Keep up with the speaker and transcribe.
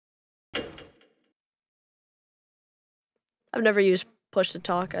I've never used push to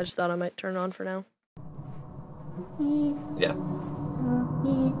talk. I just thought I might turn it on for now. Yeah.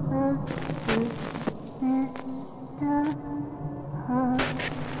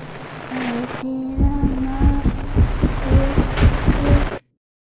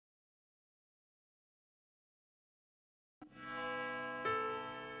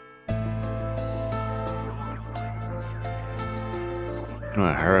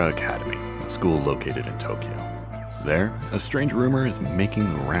 Noahara Academy, a school located in Tokyo. There, a strange rumor is making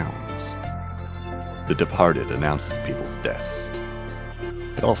the rounds. The departed announces people's deaths.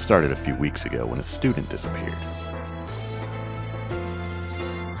 It all started a few weeks ago when a student disappeared.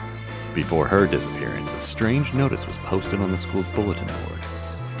 Before her disappearance, a strange notice was posted on the school's bulletin board.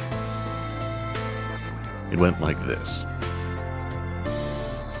 It went like this.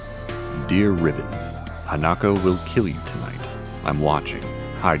 Dear Ribbon, Hanako will kill you tonight. I'm watching,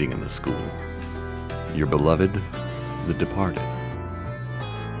 hiding in the school. Your beloved, the departed.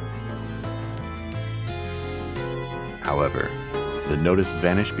 However, the notice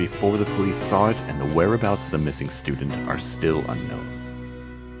vanished before the police saw it, and the whereabouts of the missing student are still unknown.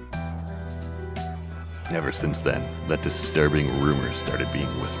 Ever since then, that disturbing rumor started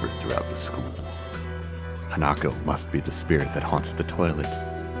being whispered throughout the school. Hanako must be the spirit that haunts the toilet.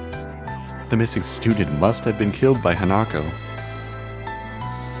 The missing student must have been killed by Hanako.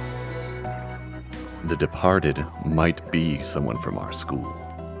 The departed might be someone from our school.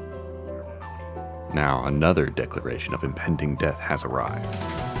 Now, another declaration of impending death has arrived.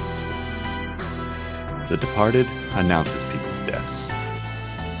 The departed announces people's deaths.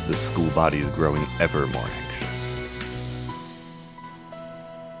 The school body is growing ever more anxious.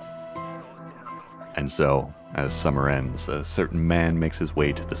 And so, as summer ends, a certain man makes his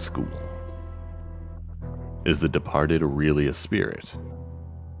way to the school. Is the departed really a spirit?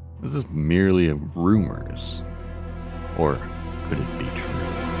 Is this merely rumors? Or could it be true?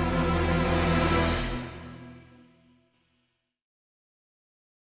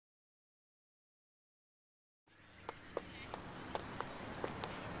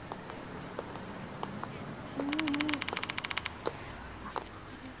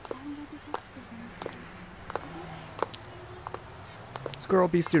 This girl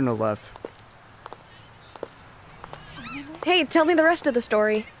B student left. Hey, tell me the rest of the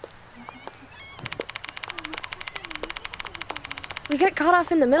story. We got caught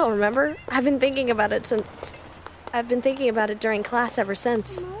off in the middle, remember? I've been thinking about it during class ever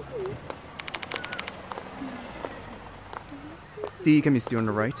since. D can be student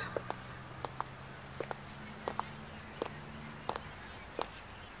to right.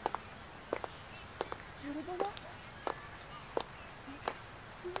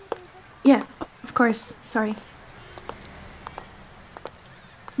 Yeah, of course, sorry.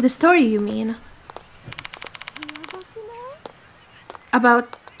 The story, you mean?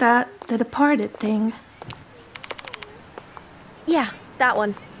 About the departed thing. Yeah, that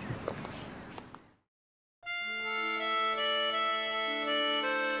one.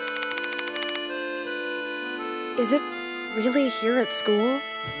 Is it really here at school?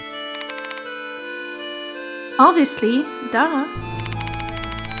 Obviously, duh.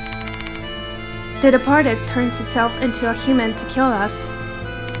 The departed turns itself into a human to kill us.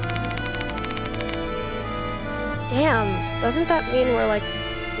 Damn, doesn't that mean we're, like,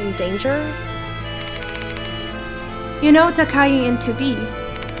 in danger? You know Takai and 2B.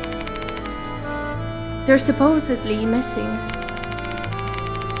 They're supposedly missing.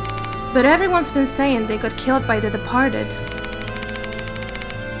 But everyone's been saying they got killed by the departed.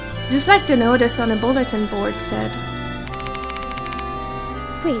 Just like the notice on a bulletin board said.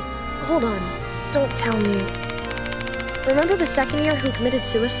 Wait, hold on. Don't tell me. Remember the second year who committed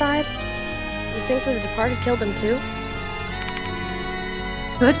suicide? You think that the departed killed them too?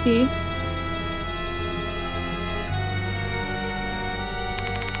 Could be.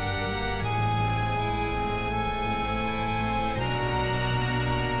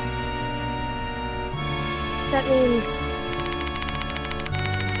 That means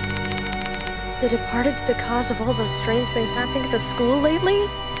the departed's the cause of all the strange things happening at the school lately?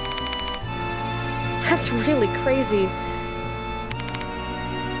 That's really crazy.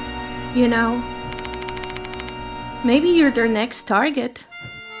 You know, maybe you're their next target.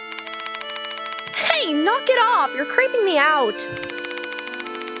 Hey, knock it off! You're creeping me out!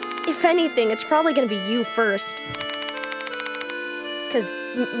 If anything, it's probably gonna be you first. 'Cause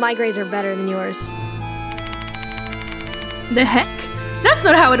my grades are better than yours. The heck? That's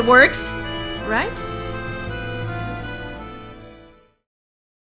not how it works, right?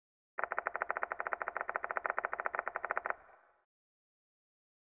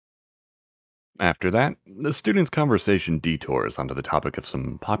 After that, the students' conversation detours onto the topic of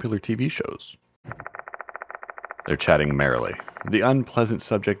some popular TV shows. They're chatting merrily, the unpleasant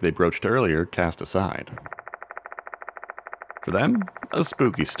subject they broached earlier cast aside. For them, a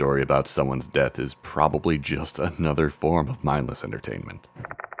spooky story about someone's death is probably just another form of mindless entertainment.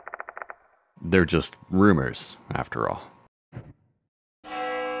 They're just rumors, after all.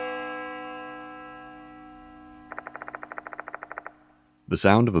 The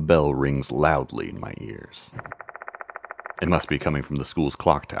sound of a bell rings loudly in my ears. It must be coming from the school's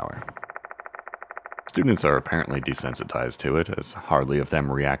clock tower. Students are apparently desensitized to it, as hardly of them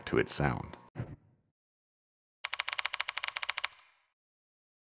react to its sound.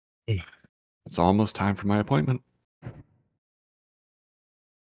 It's almost time for my appointment.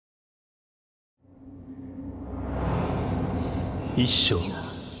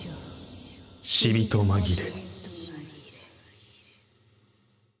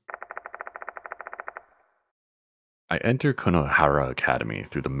 I enter Konohara Academy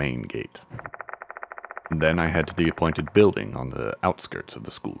through the main gate. Then I head to the appointed building on the outskirts of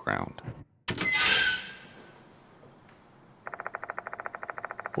the school ground.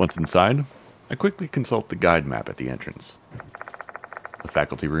 Once inside, I quickly consult the guide map at the entrance. The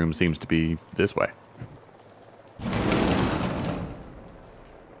faculty room seems to be this way.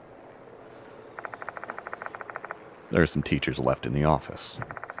 There are some teachers left in the office.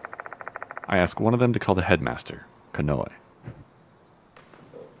 I ask one of them to call the headmaster, Konoe.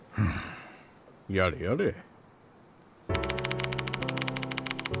 Yare yare.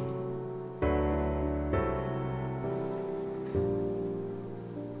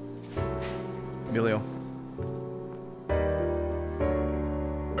 Emilio.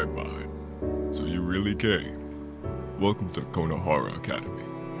 Bye-bye. So you really came. Welcome to Konohara Academy.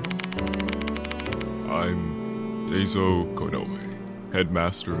 I'm Seizou Konoe,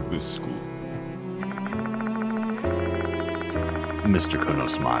 headmaster of this school. Mr. Kono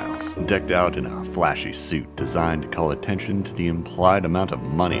smiles, decked out in a flashy suit designed to call attention to the implied amount of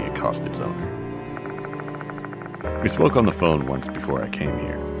money it cost its owner. We spoke on the phone once before I came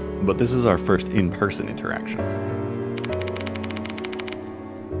here, but this is our first in-person interaction.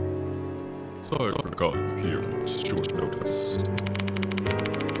 Sorry for calling you here on short notice.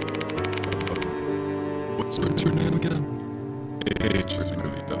 What's your name again? H has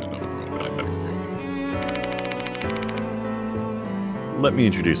really done enough wrong that I met you. Let me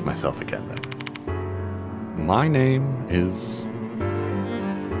introduce myself again then. My name is...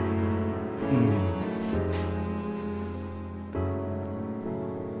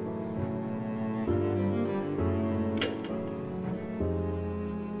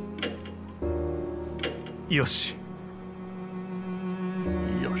 Yoshi.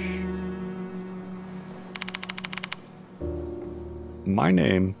 Yosh. My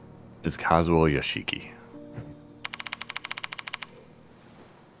name is Kazuo Yoshiki.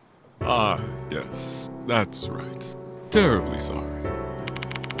 Ah, yes, that's right. Terribly sorry.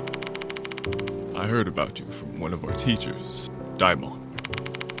 I heard about you from one of our teachers, Daimon.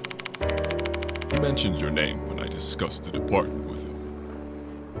 He mentioned your name when I discussed the department with him.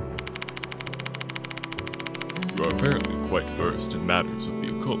 You are apparently quite versed in matters of the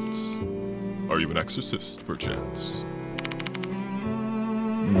occult. Are you an exorcist, perchance?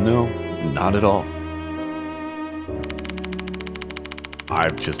 No, not at all.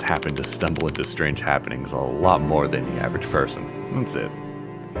 I've just happened to stumble into strange happenings a lot more than the average person. That's it.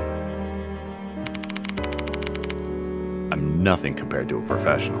 I'm nothing compared to a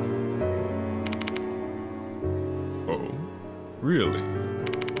professional. Oh, really?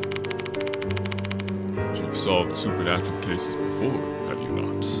 You've solved supernatural cases before, have you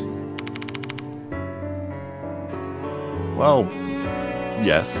not? Well,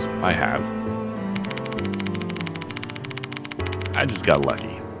 yes, I have. I just got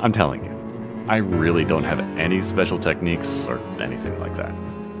lucky. I'm telling you. I really don't have any special techniques or anything like that.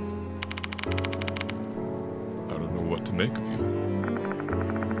 I don't know what to make of you.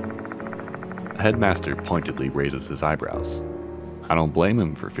 The headmaster pointedly raises his eyebrows. I don't blame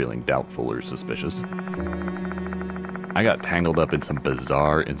him for feeling doubtful or suspicious. I got tangled up in some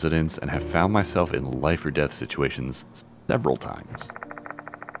bizarre incidents and have found myself in life or death situations several times.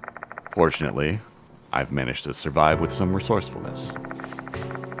 Fortunately, I've managed to survive with some resourcefulness.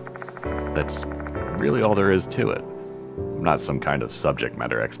 That's really all there is to it. I'm not some kind of subject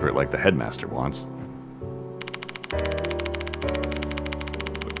matter expert like the headmaster wants.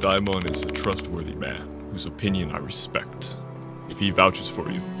 But Daimon is a trustworthy man whose opinion I respect. If he vouches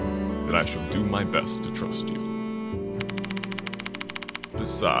for you, then I shall do my best to trust you.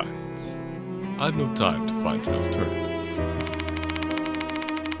 Besides, I've no time to find an alternative.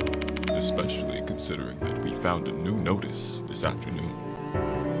 Especially considering that we found a new notice this afternoon.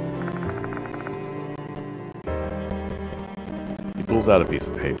 He pulls out a piece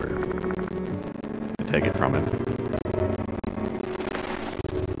of paper. I take it from him.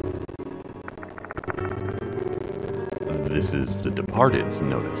 This is the Departed's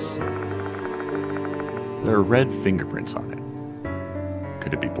notice. There are red fingerprints on it.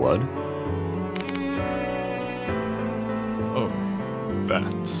 Could it be blood? Oh, that.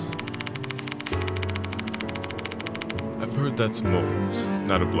 I've heard that's mold,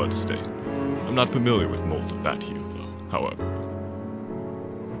 not a blood stain. I'm not familiar with mold of that hue, though, however.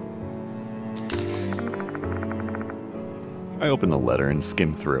 I open the letter and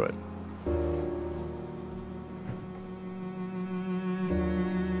skim through it.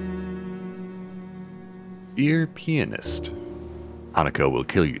 Dear pianist, Hanako will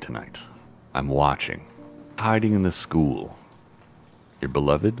kill you tonight. I'm watching, hiding in the school. Your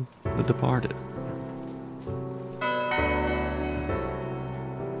beloved, the Departed.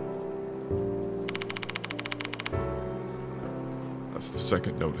 That's the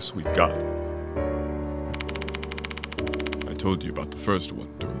second notice we've got. I told you about the first one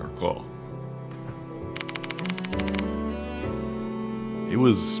during our call. It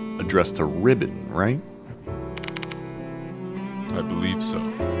was addressed to Ribbon, right? I believe so.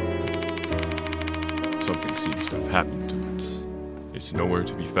 Something seems to have happened to it. It's nowhere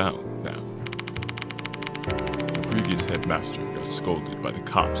to be found now. The previous headmaster got scolded by the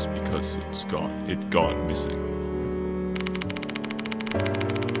cops because it'd gone missing.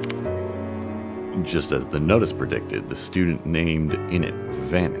 Just as the notice predicted, the student named in it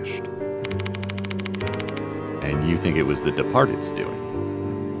vanished. And you think it was the Departed's doing?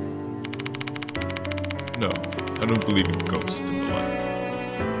 No, I don't believe in ghosts and the like.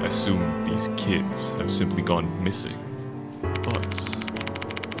 I assume these kids have simply gone missing.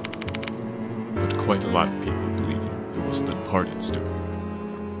 But quite a lot of people believe it was the Departed's doing.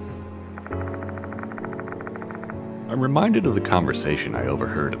 I'm reminded of the conversation I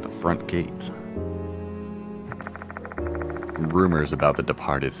overheard at the front gate. Rumors about the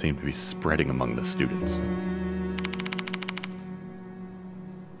Departed seem to be spreading among the students.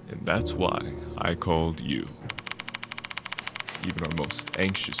 And that's why I called you. Even our most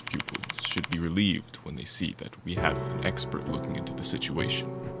anxious pupils should be relieved when they see that we have an expert looking into the situation.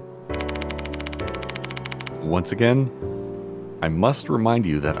 Once again, I must remind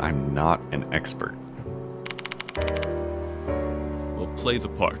you that I'm not an expert. Well, play the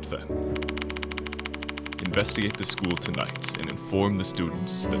part then. Investigate the school tonight and inform the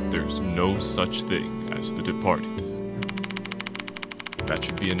students that there's no such thing as the Departed. That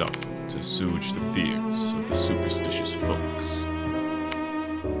should be enough to assuage the fears of the superstitious folks.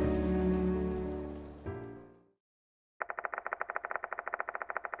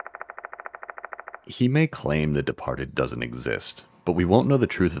 He may claim the Departed doesn't exist, but we won't know the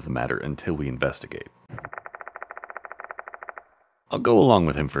truth of the matter until we investigate. I'll go along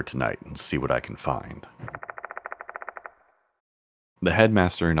with him for tonight and see what I can find. The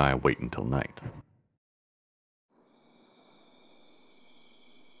headmaster and I wait until night.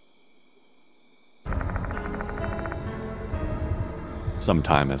 Some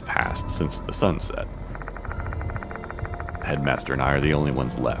time has passed since the sun set. The headmaster and I are the only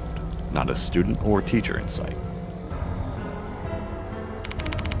ones left, not a student or teacher in sight.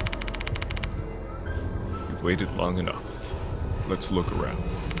 You've waited long enough. Let's look around.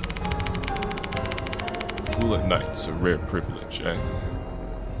 Cool at night's a rare privilege, eh?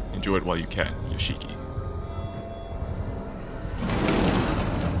 Enjoy it while you can, Yoshiki.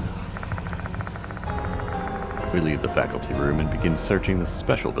 We leave the faculty room and begin searching the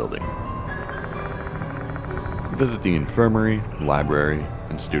special building. We visit the infirmary, library,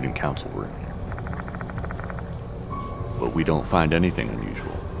 and student council room. But we don't find anything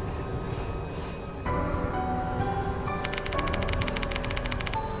unusual.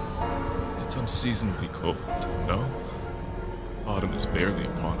 It's unseasonably cold, no? Autumn is barely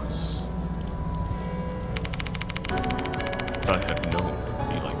upon us. If I had known it would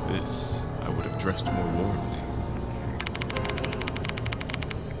be like this, I would have dressed more warmly.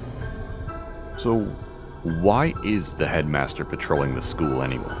 So, why is the headmaster patrolling the school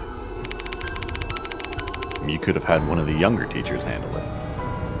anyway? You could have had one of the younger teachers handle it.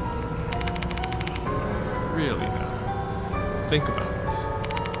 Really now, think about it.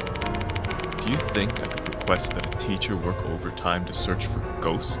 Do you think I could request that a teacher work overtime to search for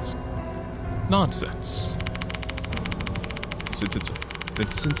ghosts? Nonsense.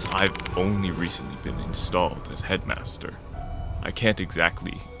 Since I've only recently been installed as headmaster, I can't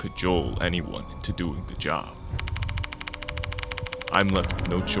exactly cajole anyone into doing the job. I'm left with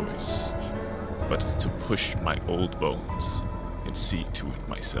no choice but to push my old bones and see to it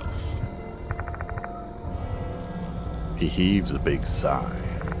myself. He heaves a big sigh.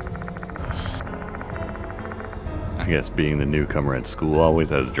 I guess being the newcomer at school always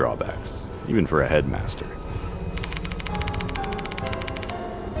has drawbacks, even for a headmaster.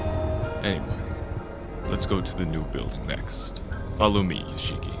 Anyway, let's go to the new building next. Follow me,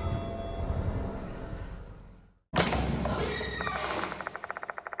 Yoshiki.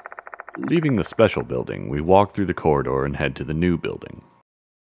 Leaving the special building, we walk through the corridor and head to the new building.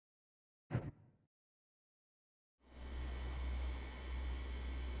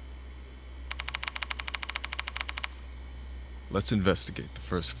 Let's investigate the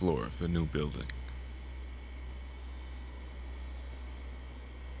first floor of the new building.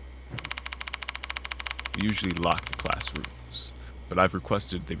 We usually lock the classrooms, but I've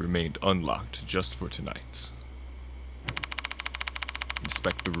requested they remained unlocked just for tonight.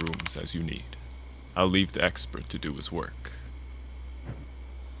 Inspect the rooms as you need. I'll leave the expert to do his work.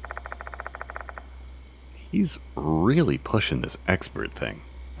 He's really pushing this expert thing.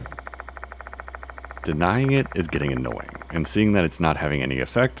 Denying it is getting annoying, and seeing that it's not having any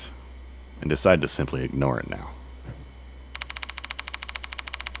effect, I decide to simply ignore it now.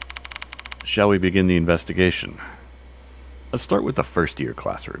 Shall we begin the investigation? Let's start with the first year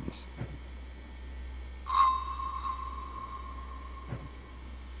classrooms.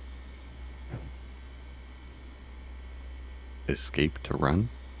 Escape to run?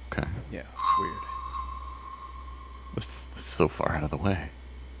 Okay. Yeah, weird. This is so far out of the way.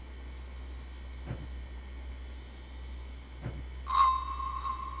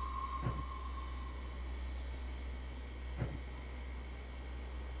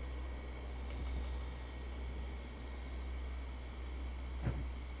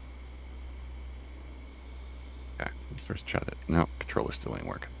 Okay, let's first try that. No, controller still ain't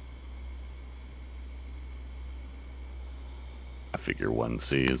working. I figure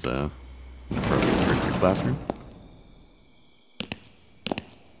 1C is an appropriate first year classroom.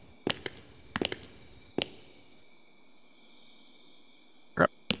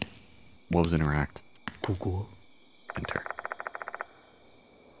 Crap. What was interact? Cool. Enter.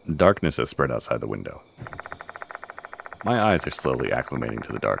 Darkness has spread outside the window. My eyes are slowly acclimating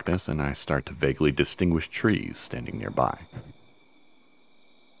to the darkness, and I start to vaguely distinguish trees standing nearby.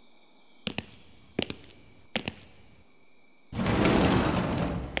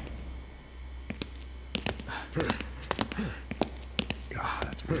 God,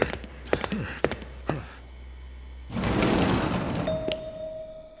 that's weird.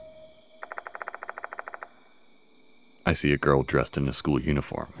 I see a girl dressed in a school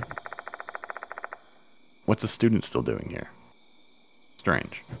uniform. What's a student still doing here?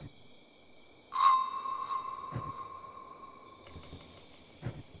 Strange.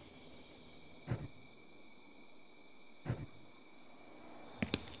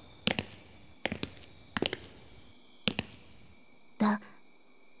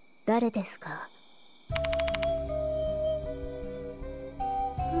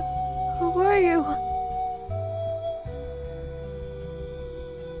 Who are you?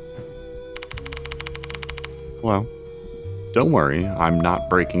 Well, don't worry, I'm not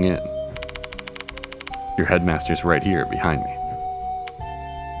breaking in. Your headmaster's right here behind me.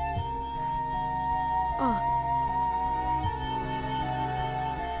 Oh,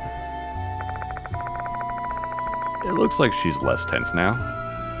 It looks like she's less tense now.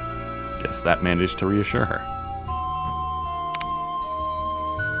 Guess that managed to reassure her.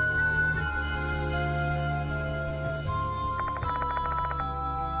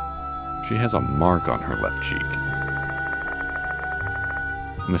 She has a mark on her left cheek.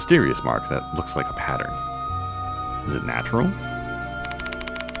 A mysterious mark that looks like a pattern. Is it natural?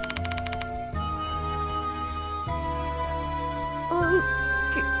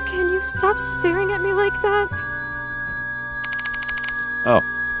 Can you stop staring at me like that? Oh,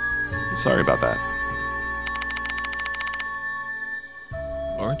 sorry about that.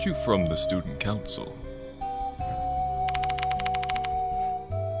 Aren't you from the student council?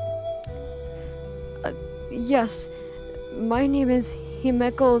 Yes. My name is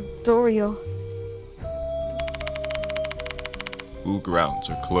Himeko Douryou. School grounds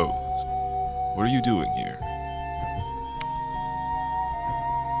are closed. What are you doing here?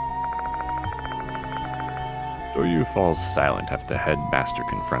 Douryou falls silent after the headmaster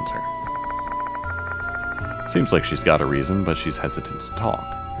confronts her. Seems like she's got a reason, but she's hesitant to talk.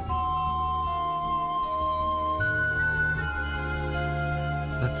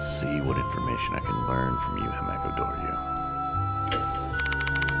 Let's see what information I can learn from you, Himeko Douryou.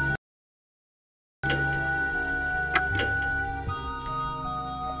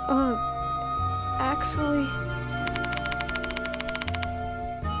 Actually...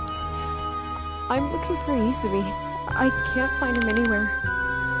 I'm looking for Izumi. I can't find him anywhere.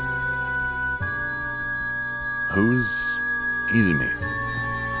 Who's Izumi?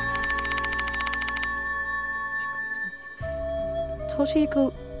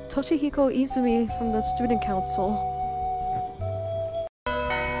 Toshihiko Izumi from the student council.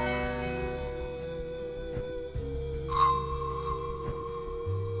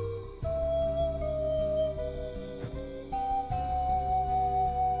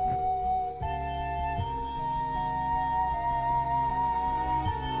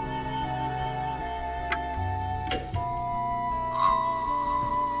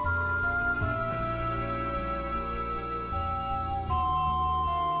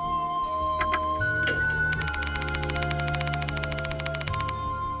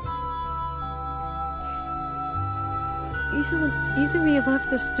 Izumi left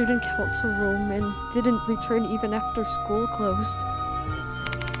the student council room and didn't return even after school closed.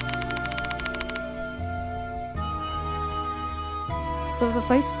 So the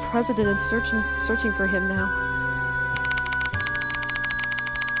vice president is searching for him now.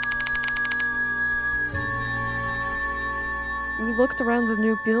 We looked around the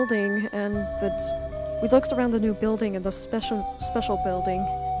new building and the special building,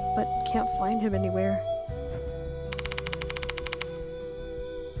 but can't find him anywhere.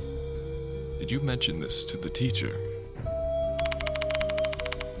 Did you mention this to the teacher?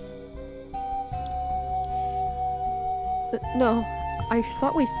 No, I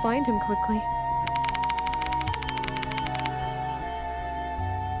thought we'd find him quickly.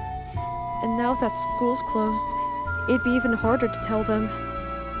 And now that school's closed, it'd be even harder to tell them.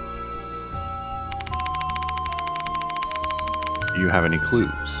 Do you have any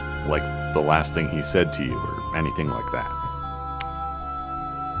clues? Like the last thing he said to you or anything like that?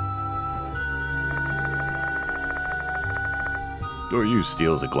 Douryou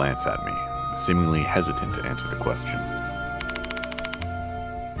steals a glance at me, seemingly hesitant to answer the question.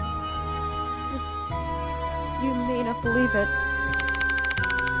 You may not believe it.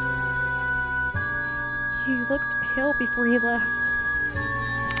 He looked pale before he left.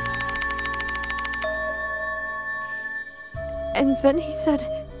 And then he said,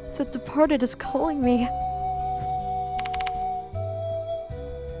 "The departed is calling me."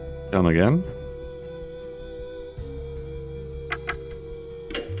 Come again?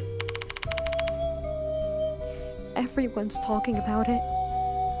 Everyone's talking about it.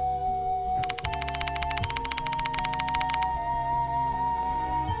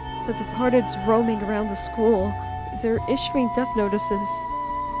 The departed's roaming around the school. They're issuing death notices.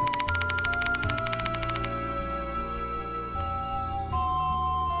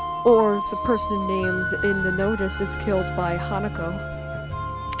 Or the person named in the notice is killed by Hanako.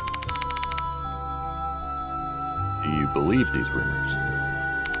 Do you believe these rumors?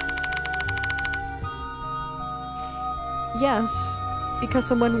 Yes, because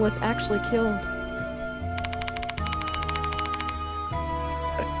someone was actually killed.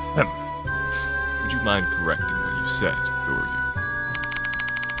 Would you mind correcting what you said, Douryou?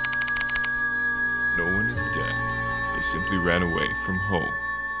 No one is dead. They simply ran away from home.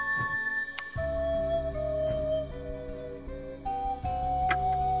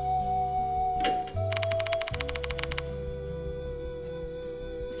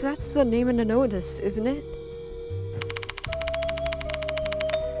 That's the name in the notice, isn't it?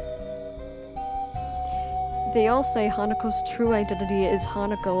 They all say Hanako's true identity is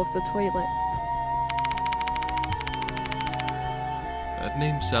Hanako of the toilet. That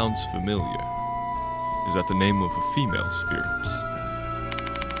name sounds familiar. Is that the name of a female spirit?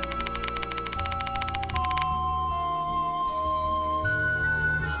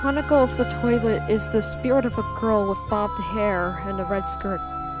 Hanako of the toilet is the spirit of a girl with bobbed hair and a red skirt.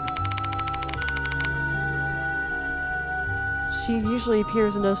 She usually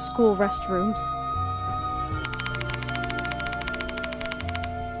appears in the school restrooms.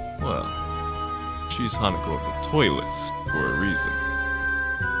 Well, she's Hanako of the toilets for a reason.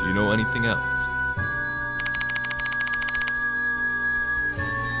 Do you know anything else?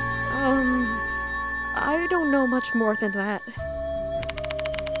 I don't know much more than that.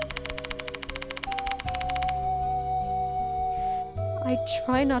 I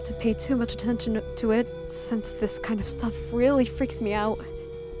try not to pay too much attention to it, since this kind of stuff really freaks me out.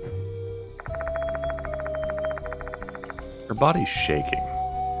 Her body's shaking.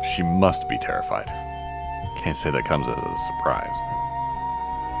 She must be terrified. Can't say that comes as a surprise.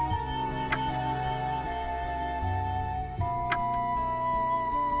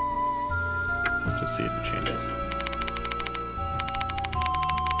 Let's just see if it changes.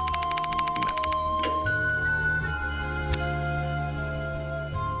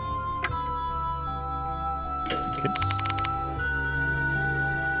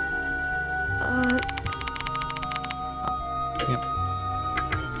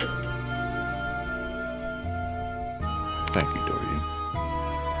 Thank you, Douryou.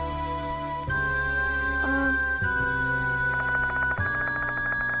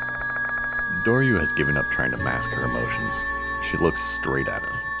 Douryou has given up trying to mask her emotions. She looks straight at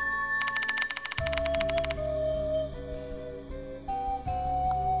us.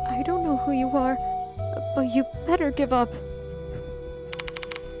 I don't know who you are, but you better give up.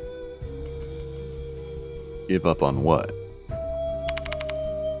 Give up on what?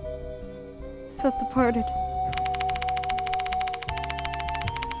 The departed.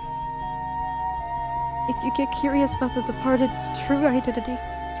 If you get curious about the departed's true identity,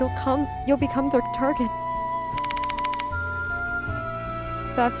 you'll become their target.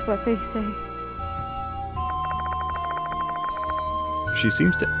 That's what they say. She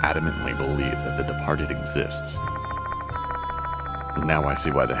seems to adamantly believe that the departed exists. Now I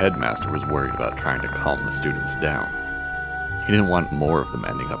see why the headmaster was worried about trying to calm the students down. He didn't want more of them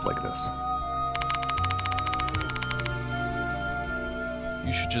ending up like this.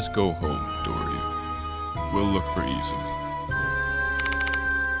 You should just go home, Douryou. We'll look for Izumi.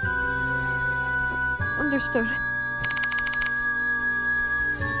 Understood.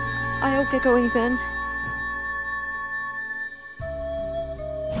 I'll get going then.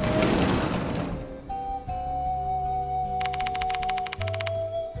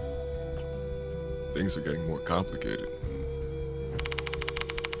 Things are getting more complicated.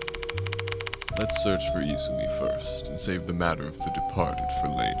 Let's search for Izumi first, and save the matter of the departed for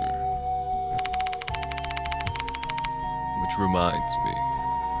later. Which reminds me,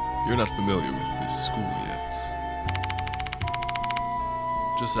 you're not familiar with this school yet.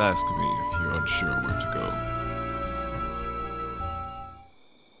 Just ask me if you're unsure where to go.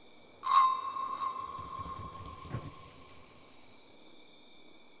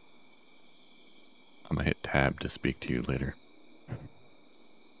 I'm gonna hit tab to speak to you later.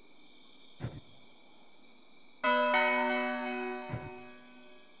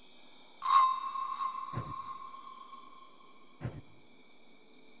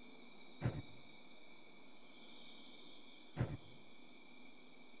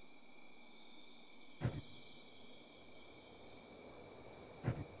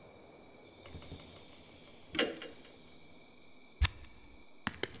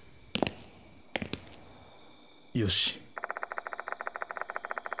 Yoshi.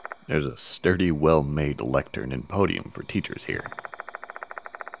 There's a sturdy, well-made lectern and podium for teachers here.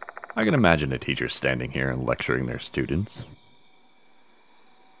 I can imagine a teacher standing here and lecturing their students.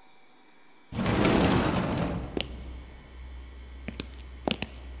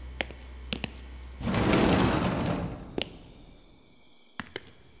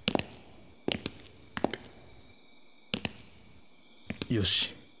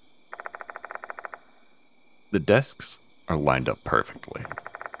 Yoshi. The desks are lined up perfectly.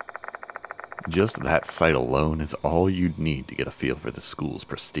 Just that sight alone is all you'd need to get a feel for the school's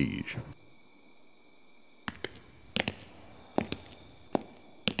prestige.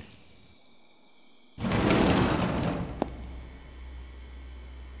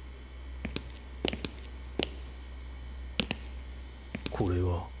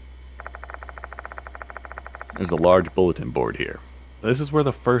 There's a large bulletin board here. This is where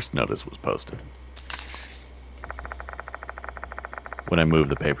the first notice was posted. When I move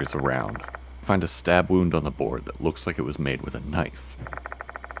the papers around, I find a stab wound on the board that looks like it was made with a knife.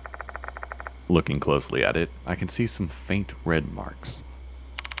 Looking closely at it, I can see some faint red marks.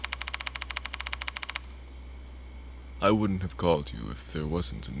 I wouldn't have called you if there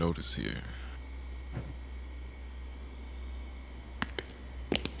wasn't a notice here.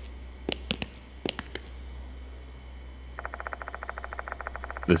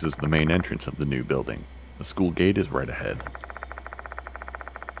 This is the main entrance of the new building. The school gate is right ahead.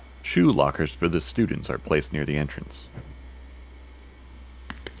 Shoe lockers for the students are placed near the entrance.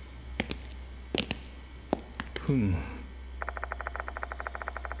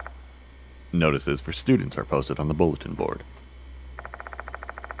 Notices for students are posted on the bulletin board.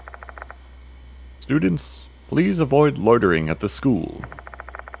 Students, please avoid loitering at the school.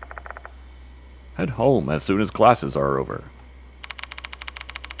 Head home as soon as classes are over.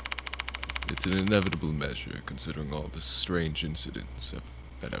 It's an inevitable measure, considering all the strange incidents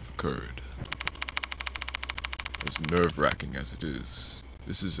that have occurred. As nerve-wracking as it is,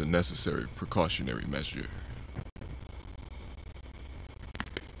 this is a necessary precautionary measure.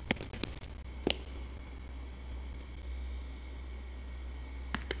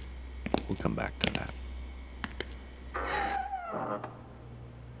 We'll come back to that.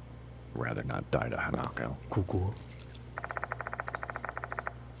 Rather not die to Hanako.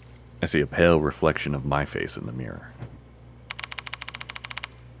 I see a pale reflection of my face in the mirror.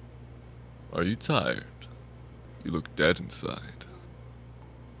 Are you tired? You look dead inside.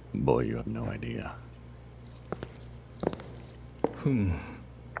 Boy, you have no idea. Hmm.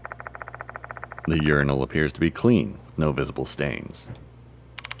 The urinal appears to be clean, with no visible stains.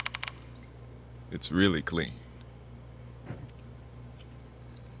 It's really clean.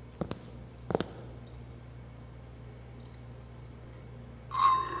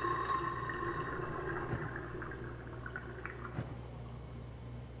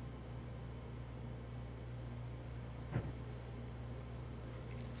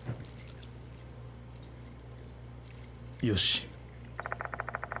 Yoshi.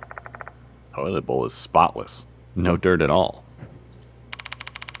 Toilet bowl is spotless. No dirt at all.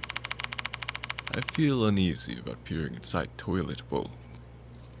 I feel uneasy about peering inside toilet bowl,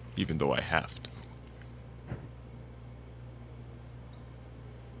 even though I have to.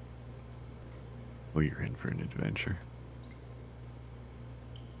 Well, you're in for an adventure.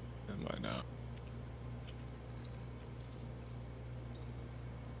 Am I now?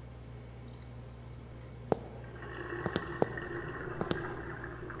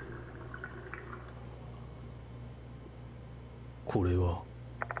 Konoe.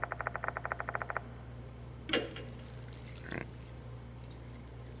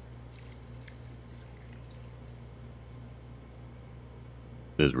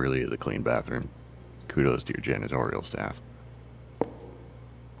 This really is a clean bathroom. Kudos to your janitorial staff.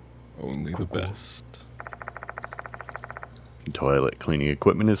 Only the best. Toilet cleaning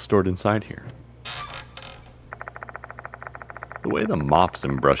equipment is stored inside here. The way the mops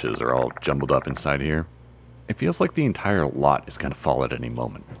and brushes are all jumbled up inside here, it feels like the entire lot is going to fall at any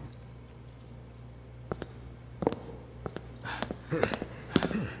moment.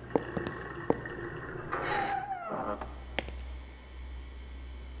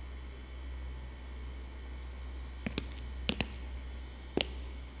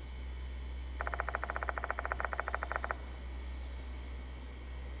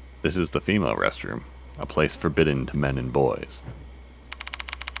 This is the female restroom, a place forbidden to men and boys.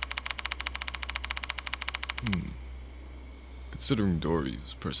 Considering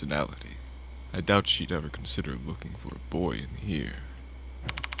Douryou's personality, I doubt she'd ever consider looking for a boy in here.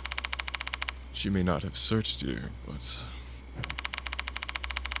 She may not have searched here, but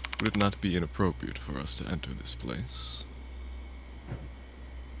would it not be inappropriate for us to enter this place?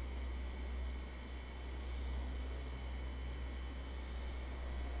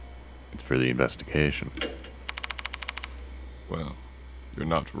 It's for the investigation. Well, you're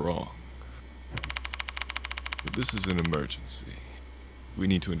not wrong. But this is an emergency. We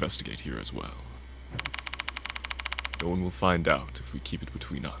need to investigate here as well. No one will find out if we keep it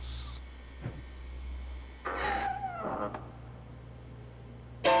between us.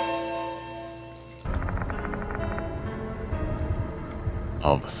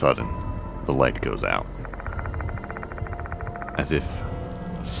 All of a sudden, the light goes out. As if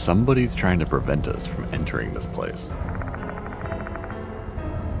somebody's trying to prevent us from entering this place.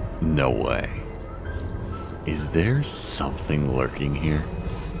 No way. Is there something lurking here?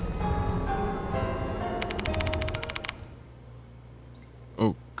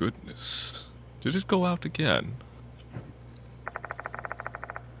 Oh, goodness. Did it go out again?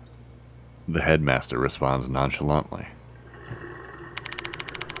 The headmaster responds nonchalantly.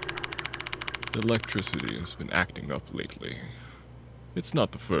 The electricity has been acting up lately. It's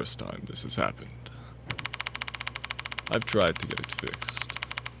not the first time this has happened. I've tried to get it fixed,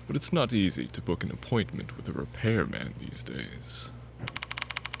 but it's not easy to book an appointment with a repairman these days.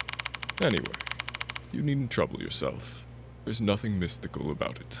 Anyway, you needn't trouble yourself. There's nothing mystical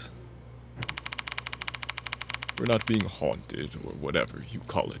about it. We're not being haunted, or whatever you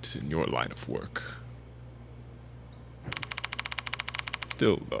call it in your line of work.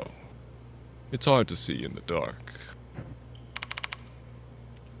 Still, though, it's hard to see in the dark.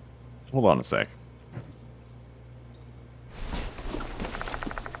 Hold on a sec.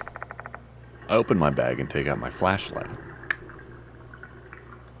 I open my bag and take out my flashlight.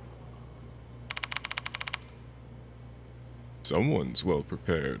 Someone's well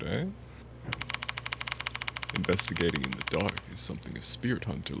prepared, eh? Investigating in the dark is something a spirit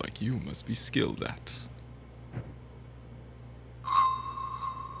hunter like you must be skilled at.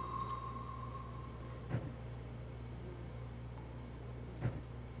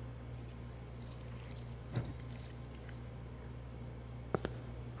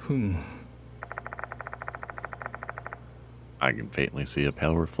 I can faintly see a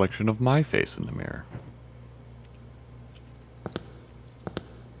pale reflection of my face in the mirror.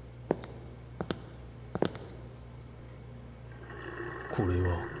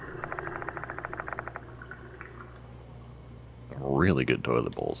 Really good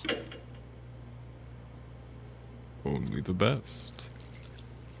toilet bowls. Only the best.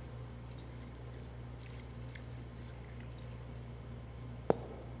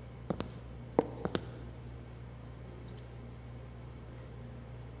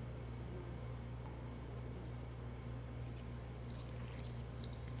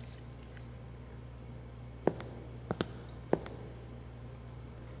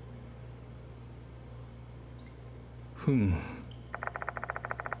 A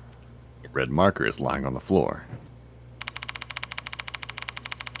red marker is lying on the floor.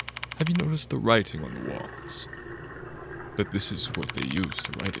 Have you noticed the writing on the walls? That this is what they used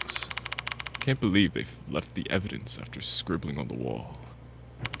to write it. Can't believe they've left the evidence after scribbling on the wall.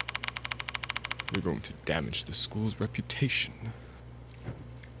 They're going to damage the school's reputation.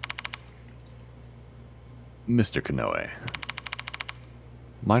 Mr. Konoe,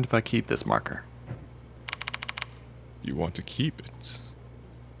 mind if I keep this marker? You want to keep it?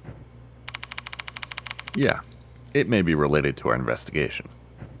 Yeah, it may be related to our investigation.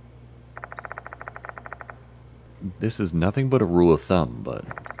 This is nothing but a rule of thumb, but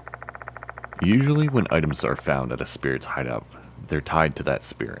usually when items are found at a spirit's hideout, they're tied to that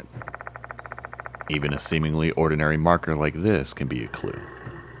spirit. Even a seemingly ordinary marker like this can be a clue.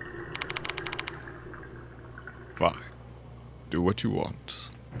 Fine. Do what you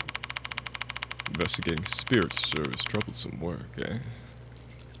want. Investigating spirits sure is troublesome work, eh?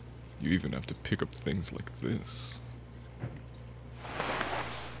 You even have to pick up things like this.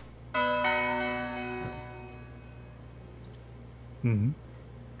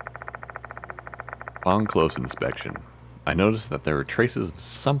 On close inspection, I noticed that there were traces of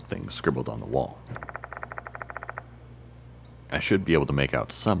something scribbled on the wall. I should be able to make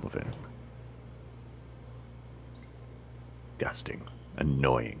out some of it. Disgusting.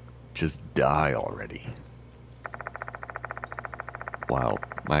 Annoying. Just die already. While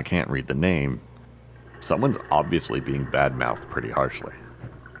I can't read the name, someone's obviously being bad-mouthed pretty harshly.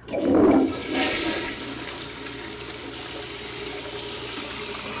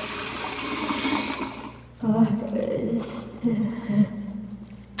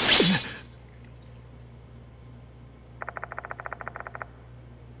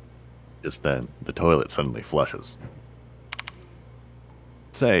 Just then, the toilet suddenly flushes.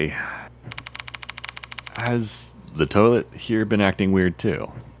 Say, has the toilet here been acting weird too?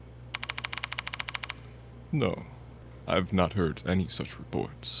 No, I've not heard any such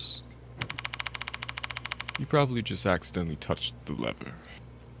reports. You probably just accidentally touched the lever.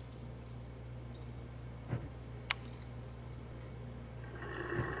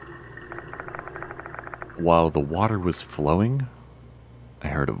 While the water was flowing, I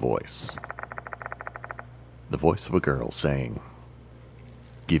heard a voice. The voice of a girl saying,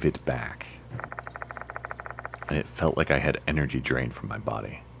 "Give it back." And it felt like I had energy drained from my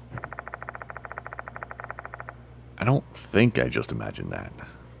body. I don't think I just imagined that.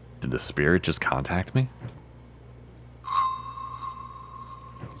 Did the spirit just contact me?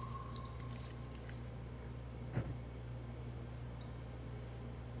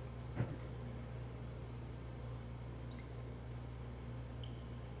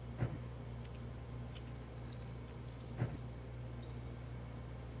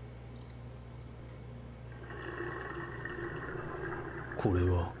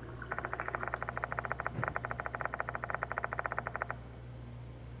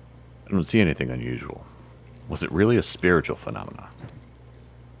 I don't see anything unusual. Was it really a spiritual phenomenon?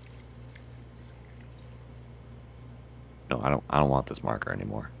 No, I don't want this marker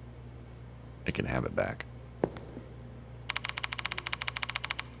anymore. I can have it back.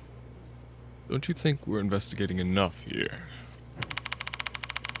 Don't you think we're investigating enough here?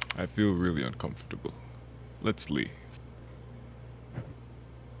 I feel really uncomfortable. Let's leave.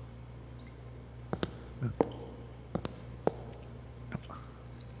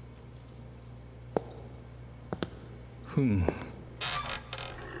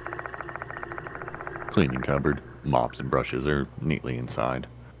 Cleaning cupboard. Mops and brushes are neatly inside.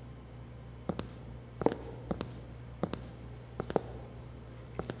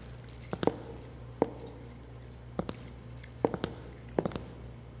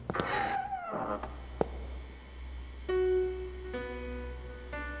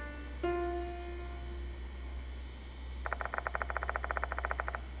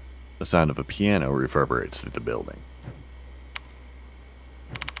 The sound of a piano reverberates through the building.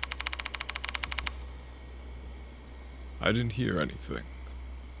 I didn't hear anything.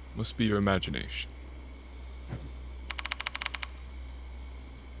 Must be your imagination.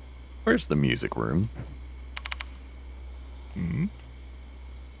 Where's the music room?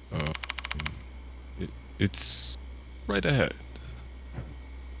 It's right ahead.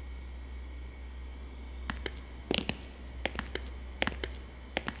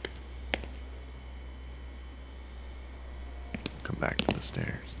 the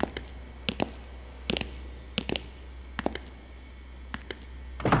stairs.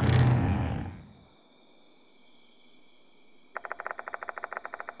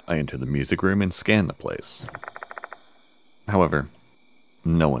 I enter the music room and scan the place. However,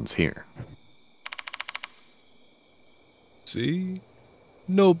 no one's here. See?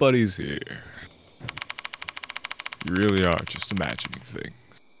 Nobody's here. You really are just imagining things.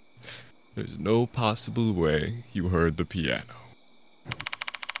 There's no possible way you heard the piano.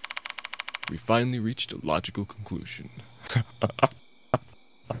 We finally reached a logical conclusion.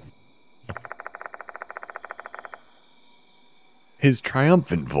 His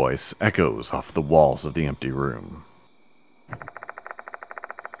triumphant voice echoes off the walls of the empty room.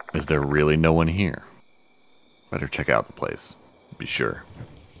 Is there really no one here? Better check out the place. Be sure.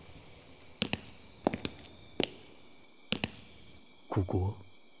 ここ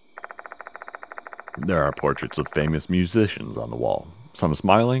There are portraits of famous musicians on the wall. Some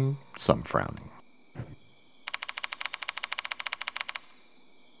smiling, some frowning.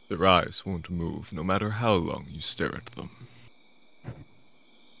 Their eyes won't move no matter how long you stare at them.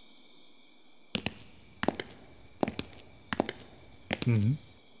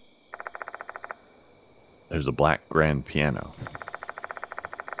 There's a black grand piano.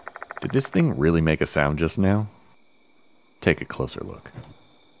 Did this thing really make a sound just now? Take a closer look.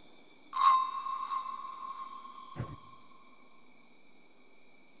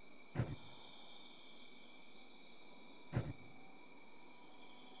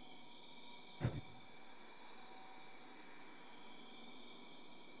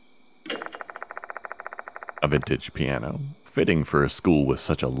 A vintage piano, fitting for a school with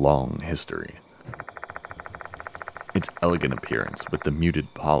such a long history. Its elegant appearance with the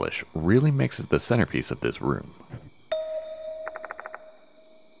muted polish really makes it the centerpiece of this room.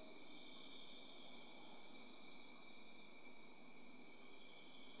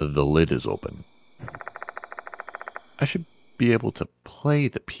 The lid is open. I should be able to play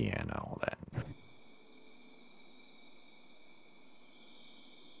the piano then.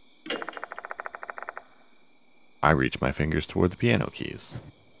 I reach my fingers toward the piano keys.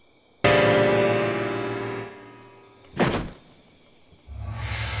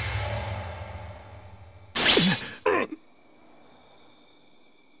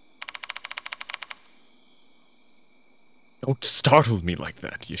 Don't startle me like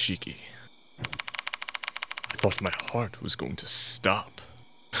that, Yoshiki. I thought my heart was going to stop.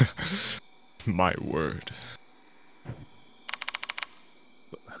 My word.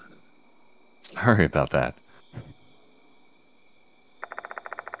 Sorry about that.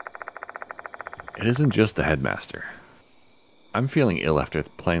 It isn't just the headmaster. I'm feeling ill after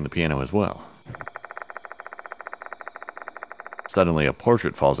playing the piano as well. Suddenly, a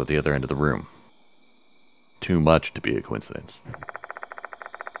portrait falls at the other end of the room. Too much to be a coincidence.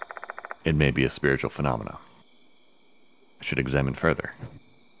 It may be a spiritual phenomenon. I should examine further.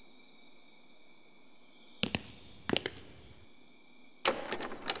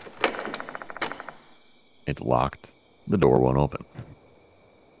 It's locked. The door won't open.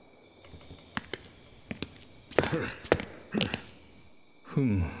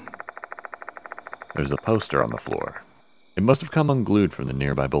 There's a poster on the floor. It must have come unglued from the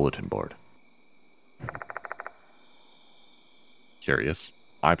nearby bulletin board. Curious,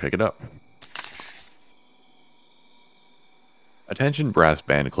 I pick it up. Attention brass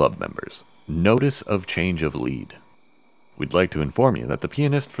band club members. Notice of change of lead. We'd like to inform you that the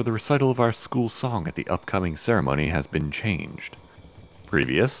pianist for the recital of our school song at the upcoming ceremony has been changed.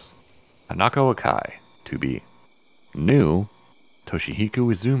 Previous, Hanako Akai, 2B. New,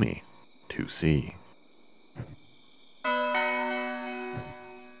 Toshihiko Izumi, 2C.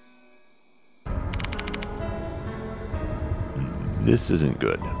 This isn't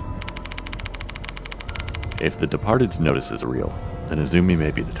good. If the departed's notice is real, then Izumi may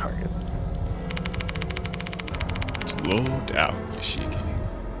be the target. Slow down, Yoshiki.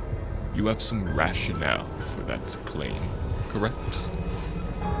 You have some rationale for that claim, correct?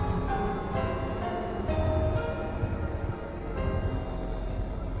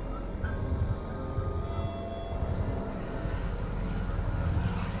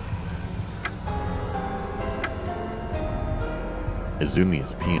 Izumi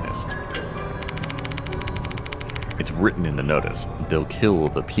is a pianist. It's written in the notice, they'll kill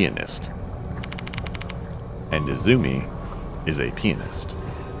the pianist. And Izumi is a pianist.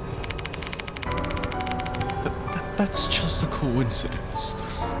 That's just a coincidence.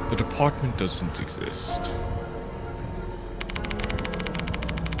 The department doesn't exist.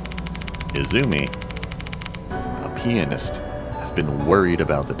 Izumi, a pianist, has been worried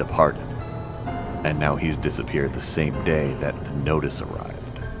about the departed. And now he's disappeared the same day that the notice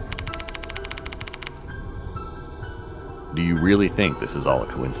arrived. Do you really think this is all a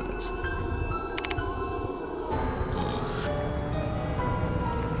coincidence?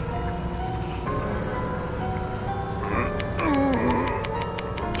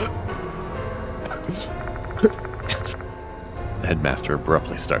 The headmaster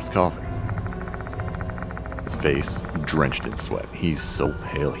abruptly starts coughing. His face drenched in sweat. He's so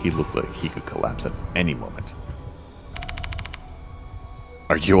pale, he looked like he could collapse at any moment.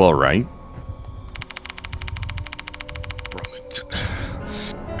 Are you alright? From it,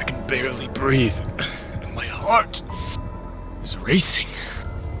 I can barely breathe, and my heart is racing.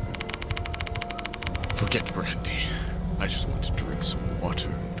 Forget brandy. I just want to drink some water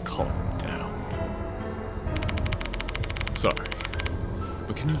and calm down. Sorry,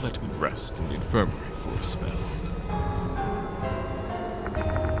 but can you let me rest in the infirmary for a spell?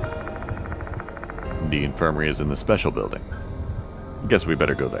 The infirmary is in the special building. Guess we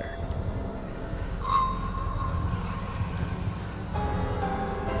better go there.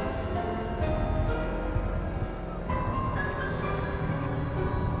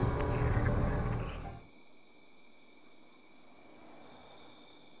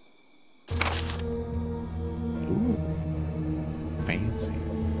 Ooh, fancy.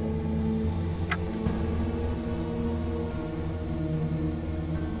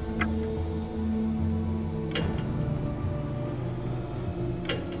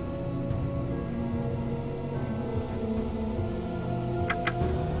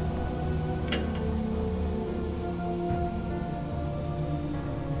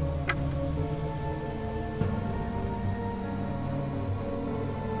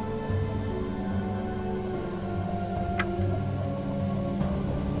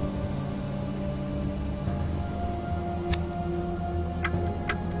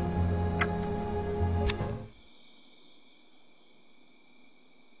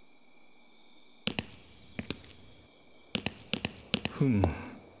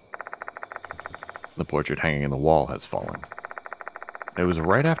 The portrait hanging in the wall has fallen. It was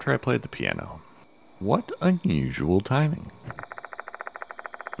right after I played the piano. What unusual timing.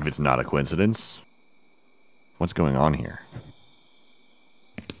 If it's not a coincidence, what's going on here?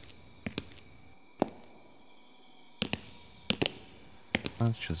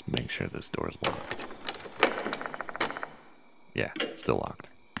 Let's just make sure this door's locked. Yeah, still locked.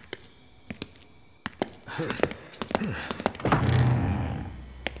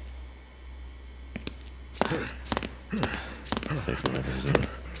 Safe letters in.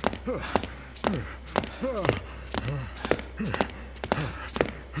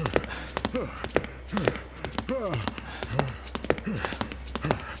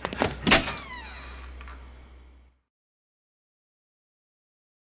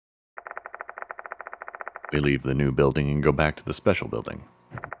 We leave the new building and go back to the special building.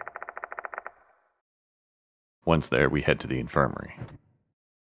 Once there, we head to the infirmary.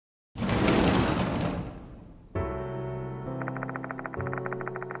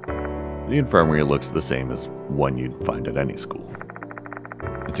 The infirmary looks the same as one you'd find at any school.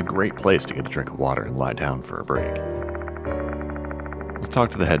 It's a great place to get a drink of water and lie down for a break. Let's talk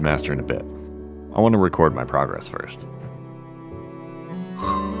to the headmaster in a bit. I want to record my progress first.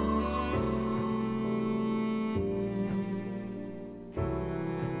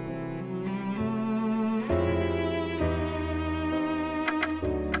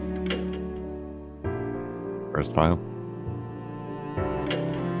 First file.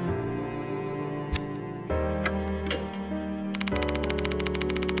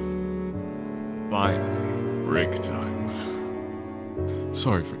 Finally, break time.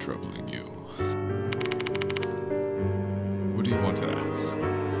 Sorry for troubling you. What do you want to ask?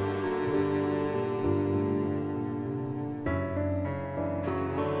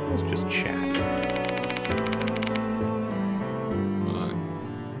 Let's just chat.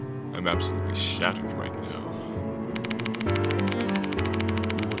 I'm absolutely shattered right now.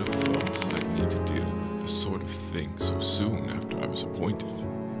 Who would have thought I'd need to deal with this sort of thing so soon after I was appointed?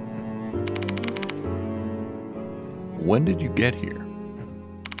 When did you get here?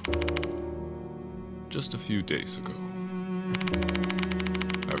 Just a few days ago.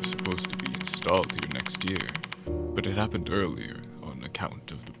 I was supposed to be installed here next year, but it happened earlier on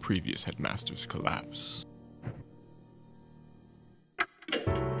account of the previous headmaster's collapse.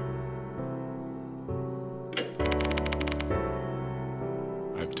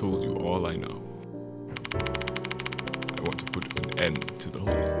 I've told you all I know. I want to put an end to the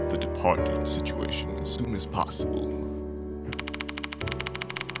whole "the departed" situation as soon as possible.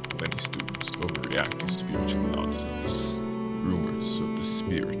 Many students overreact to spiritual nonsense. Rumors of the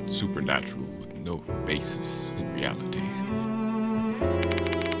spirit supernatural would no basis in reality.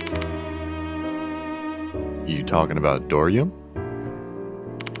 You talking about Douryou?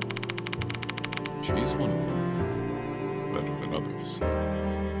 She's one of them. Better than others, though.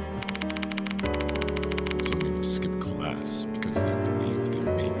 Some even skip class because they believe they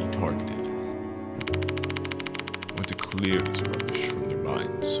may be targeted. Want to clear this rubbish from their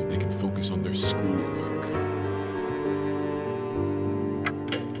minds so they can focus on their schoolwork.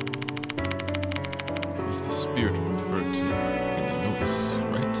 It's the spirit referred to in the notice,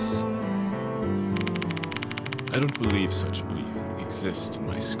 right? I don't believe such believing exists in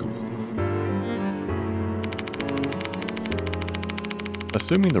my school.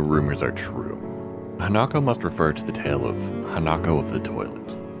 Assuming the rumors are true, Hanako must refer to the tale of Hanako of the toilet.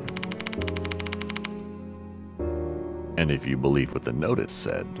 And if you believe what the notice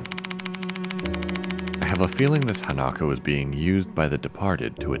said, I have a feeling this Hanako is being used by the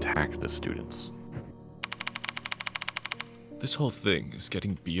departed to attack the students. This whole thing is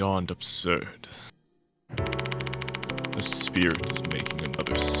getting beyond absurd. A spirit is making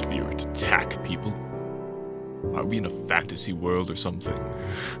another spirit attack people. Are we in a fantasy world or something?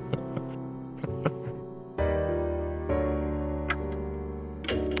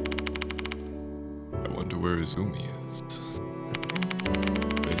 I wonder where Izumi is.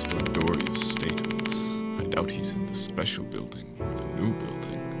 Based on Douryou's statements, I doubt he's in the special building or the new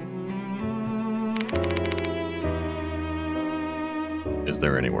building. Is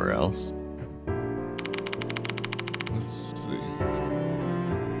there anywhere else? Let's see.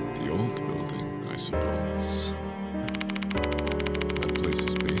 The old building, I suppose. That place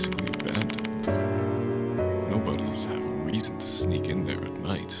is basically abandoned. Nobody would have a reason to sneak in there at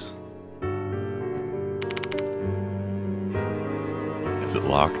night. Is it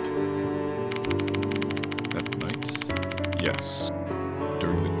locked? At night? Yes.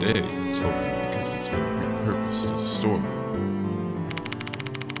 During the day, it's open because it's been repurposed as a storeroom.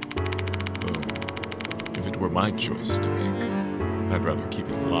 Though, if it were my choice to make, I'd rather keep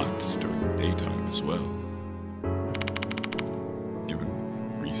it locked during the daytime as well. Given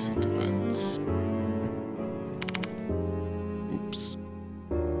recent events. Oops.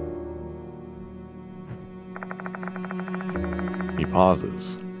 He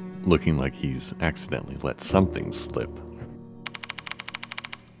pauses, looking like he's accidentally let something slip.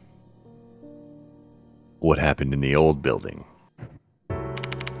 What happened in the old building?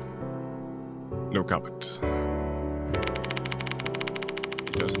 No comment.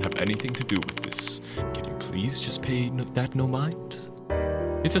 It doesn't have anything to do with this. Can you please just pay that no mind?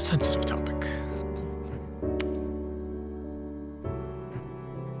 It's a sensitive topic.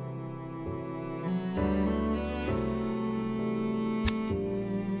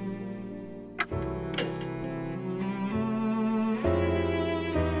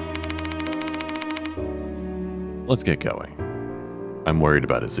 Let's get going. I'm worried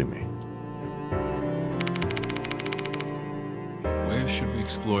about Izumi. Where should we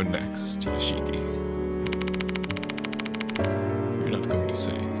explore next, Toshihiko? You're not going to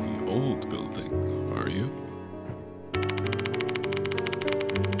say the old building, are you?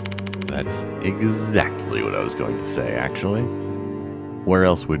 That's exactly what I was going to say, actually. Where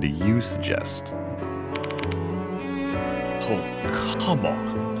else would you suggest? Oh, come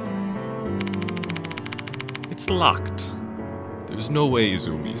on. It's locked. There's no way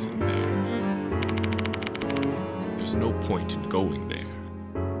Izumi's in there. There's no point in going there.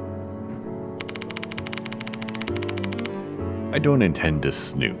 I don't intend to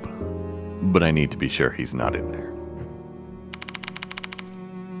snoop, but I need to be sure he's not in there.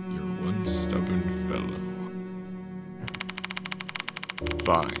 You're one stubborn fellow.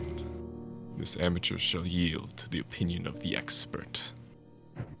 Fine. This amateur shall yield to the opinion of the expert.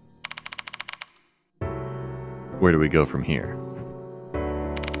 Where do we go from here?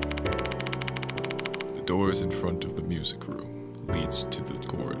 The doors in front of the music room leads to the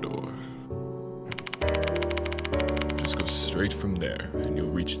corridor. Just go straight from there and you'll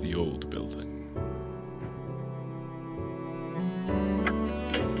reach the old building.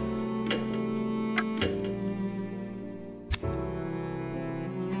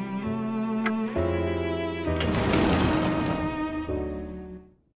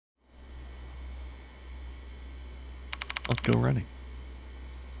 Let's go running.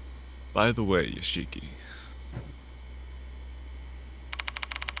 By the way, Yoshiki,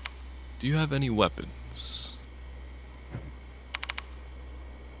 do you have any weapons?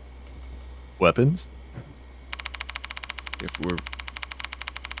 Weapons? If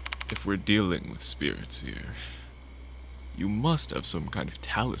we're dealing with spirits here, you must have some kind of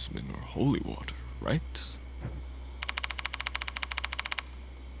talisman or holy water, right?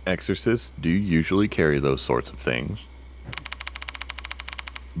 Exorcists do usually carry those sorts of things.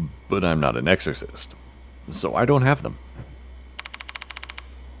 But I'm not an exorcist, so I don't have them.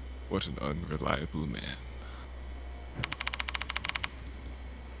 What an unreliable man.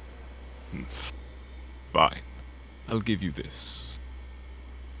 Fine. I'll give you this.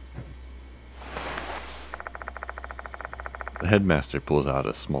 The headmaster pulls out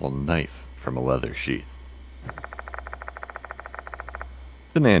a small knife from a leather sheath.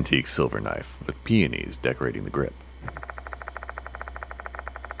 It's an antique silver knife with peonies decorating the grip.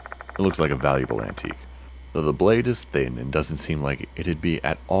 It looks like a valuable antique, though the blade is thin and doesn't seem like it'd be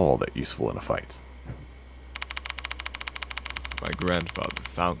at all that useful in a fight. My grandfather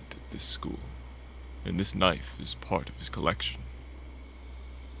founded this school, and this knife is part of his collection.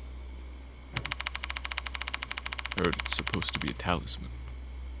 Heard it's supposed to be a talisman.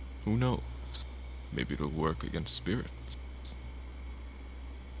 Who knows? Maybe it'll work against spirits.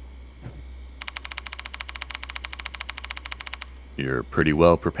 You're pretty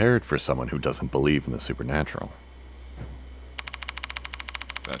well prepared for someone who doesn't believe in the supernatural.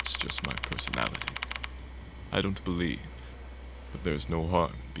 That's just my personality. I don't believe, but there's no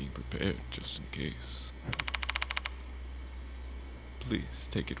harm being prepared just in case. Please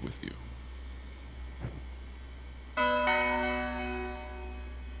take it with you.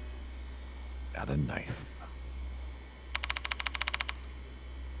 Got a knife.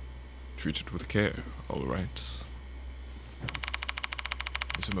 Treat it with care, all right?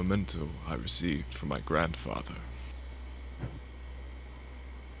 It's a memento I received from my grandfather.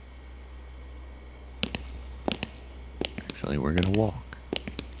 Actually, we're gonna walk.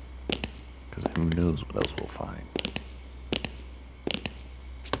 Because who knows what else we'll find.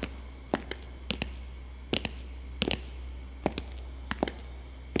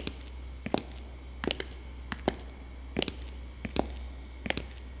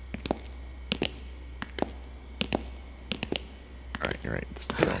 Alright, you're right. It's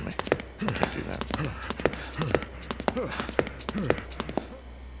killing me. Can't do that.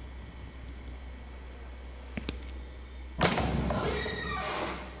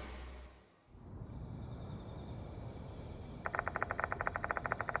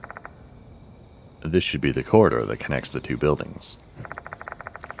 This should be the corridor that connects the two buildings.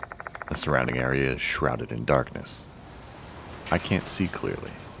 The surrounding area is shrouded in darkness. I can't see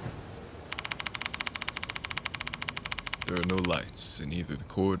clearly. There are no lights in either the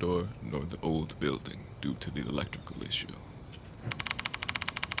corridor nor the old building due to the electrical issue.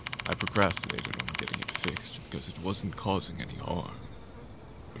 I procrastinated on getting it fixed because it wasn't causing any harm,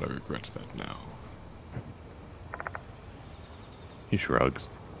 but I regret that now. He shrugs.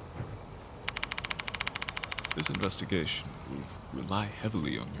 This investigation will rely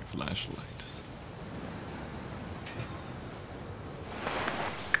heavily on your flashlight.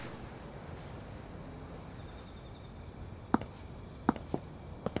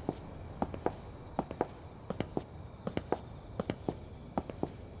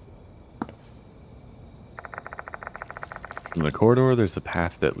 In the corridor, there's a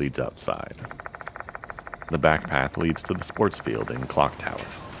path that leads outside. The back path leads to the sports field and clock tower.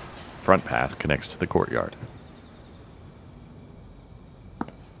 Front path connects to the courtyard.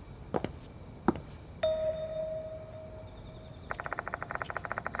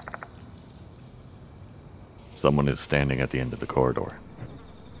 Someone is standing at the end of the corridor.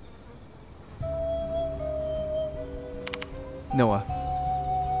 Noah.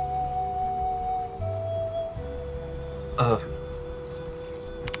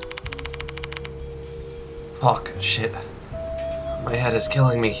 Fuck, shit. My head is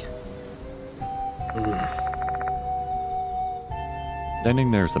killing me.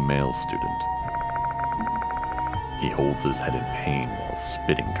 Standing there is a male student. He holds his head in pain while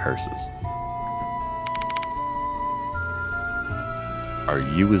spitting curses. Are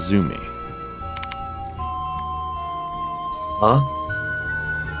you Izumi? Huh?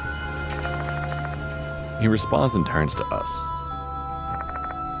 He responds and turns to us.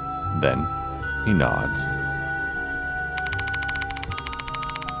 Then, he nods.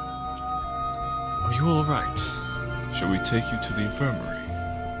 Are you all right? Shall we take you to the infirmary?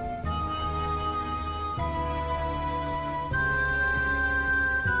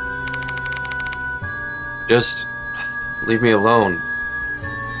 Just leave me alone.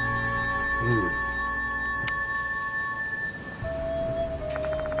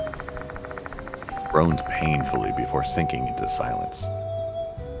 Groans painfully before sinking into silence.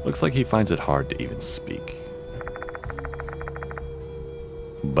 Looks like he finds it hard to even speak.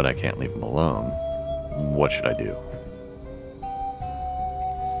 But I can't leave him alone. What should I do?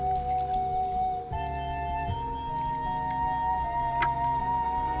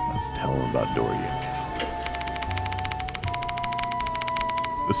 tell him about Douryou.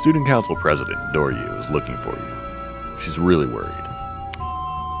 The student council president, Douryou, is looking for you. She's really worried.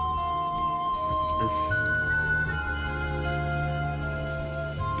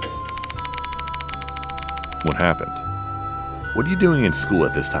 What happened? What are you doing in school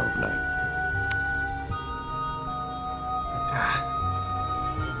at this time of night?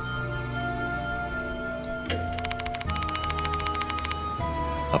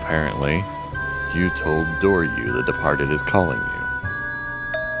 Apparently, you told Douryou the departed is calling you.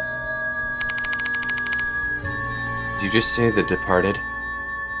 Did you just say the departed?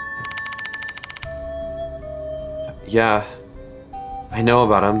 Yeah. I know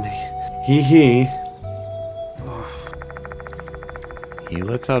about him. He. He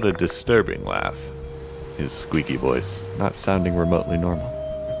lets out a disturbing laugh, his squeaky voice not sounding remotely normal.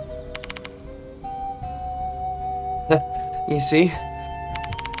 You see?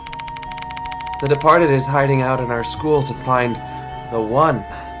 The departed is hiding out in our school to find the one.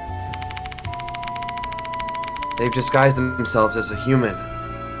 They've disguised themselves as a human,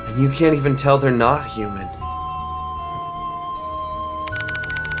 and you can't even tell they're not human.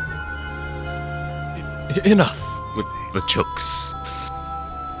 Enough with the jokes.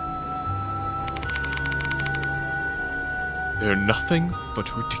 They're nothing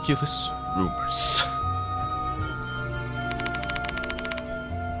but ridiculous rumors.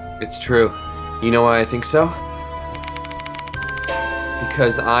 It's true. You know why I think so?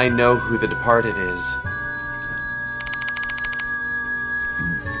 Because I know who the departed is.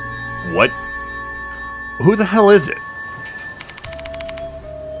 What? Who the hell is it?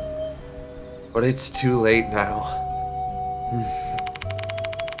 But it's too late now.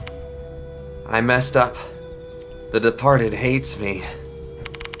 I messed up. The departed hates me.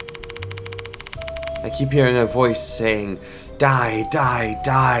 I keep hearing a voice saying, "Die, die,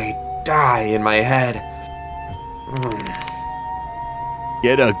 die, die," in my head.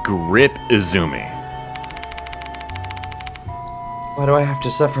 Get a grip, Izumi. Why do I have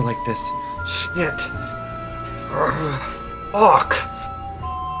to suffer like this? Shit. Fuck.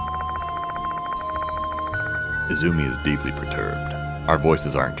 Izumi is deeply perturbed. Our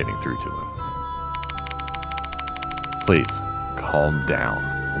voices aren't getting through to him. Please, calm down.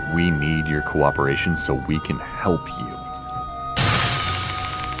 We need your cooperation so we can help you.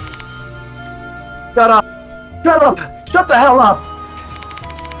 Shut up! Shut up! Shut the hell up!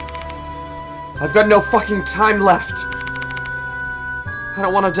 I've got no fucking time left. I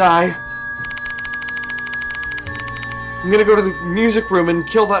don't want to die. I'm gonna go to the music room and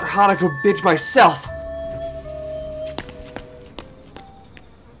kill that Hanako bitch myself.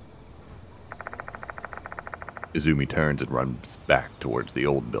 Izumi turns and runs back towards the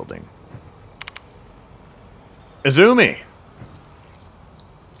old building. Izumi!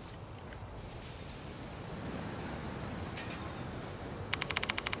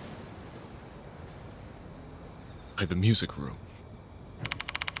 By the music room.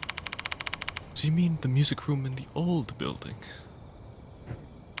 Does he mean the music room in the old building?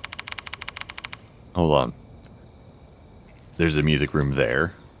 Hold on. There's a music room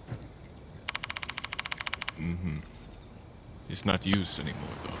there. Mm-hmm. It's not used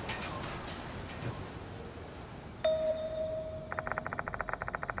anymore, though.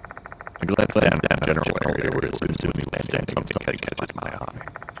 I glance down the general area where Izumi standing something catches my eye.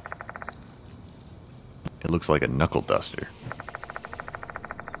 It looks like a knuckle duster.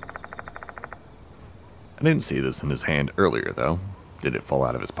 I didn't see this in his hand earlier, though. Did it fall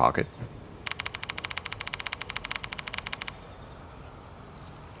out of his pocket?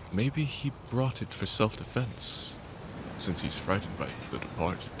 Maybe he brought it for self-defense, since he's frightened by the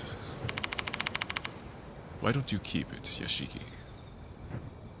departed. Why don't you keep it, Yashiki?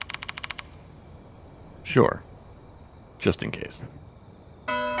 Sure. Just in case.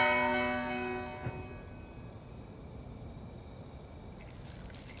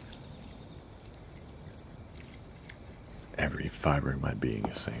 Every fiber in my being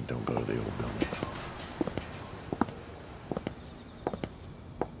is saying don't go to the old building.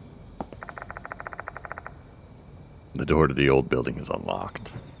 The door to the old building is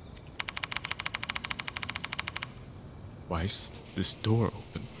unlocked. Why is this door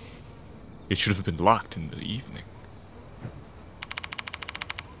open? It should have been locked in the evening.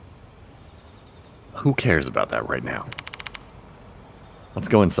 Who cares about that right now? Let's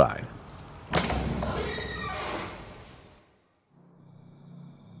go inside.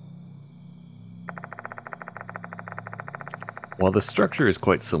 While the structure is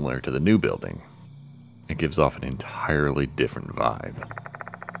quite similar to the new building, it gives off an entirely different vibe.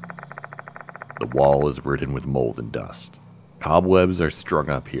 The wall is ridden with mold and dust. Cobwebs are strung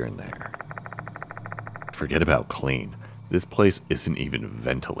up here and there. Forget about clean. This place isn't even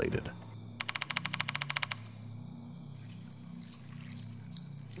ventilated.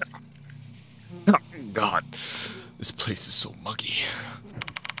 Oh, God. This place is so muggy.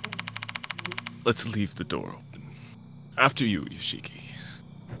 Let's leave the door open. After you, Yoshiki.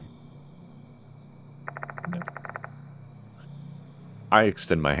 I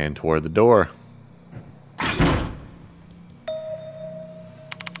extend my hand toward the door.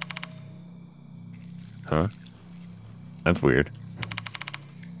 Huh? That's weird.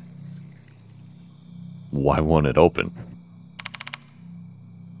 Why won't it open?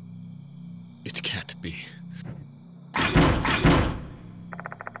 It can't be.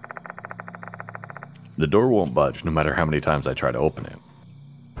 The door won't budge no matter how many times I try to open it.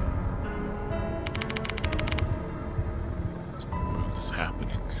 What in the world is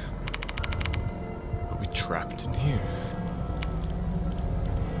happening? Are we trapped in here?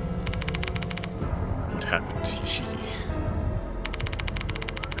 What happened to Yoshiki?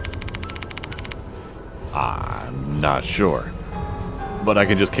 I'm not sure. But I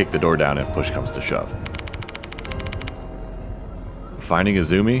can just kick the door down if push comes to shove. Finding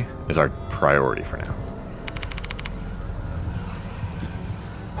Izumi is our priority for now.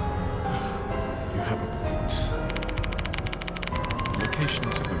 You have a point. The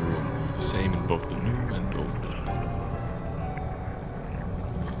locations of the room are the same in both the new and old building.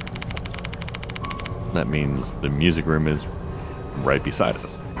 That means the music room is right beside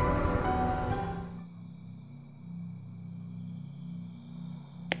us.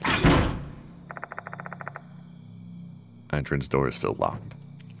 Entrance door is still locked.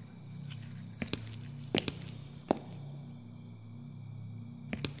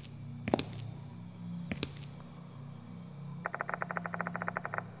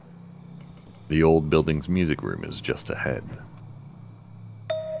 The old building's music room is just ahead.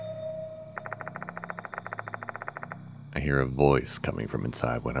 I hear a voice coming from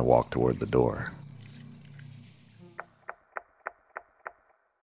inside when I walk toward the door.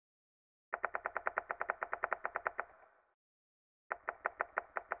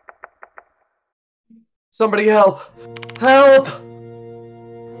 Somebody help! Help!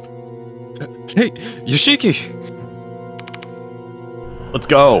 Hey, Yoshiki! Let's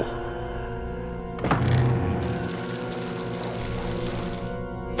go!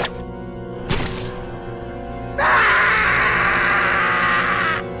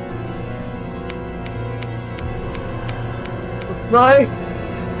 My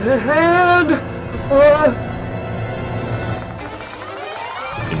hand!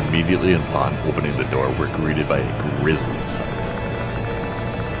 Immediately upon opening the door, we're greeted by a grisly sight.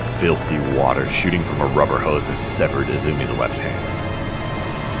 Filthy water shooting from a rubber hose has severed Izumi's left hand.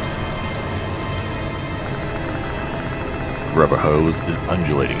 The rubber hose is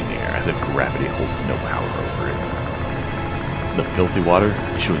undulating in the air as if gravity holds no power over it. The filthy water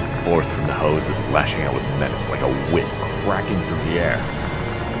issuing forth from the hose is lashing out with menace like a whip cracking through the air.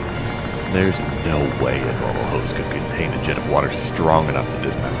 There's no way a normal hose could contain a jet of water strong enough to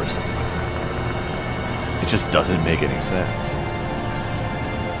dismember someone. It just doesn't make any sense.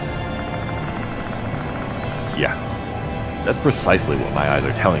 Yeah, that's precisely what my eyes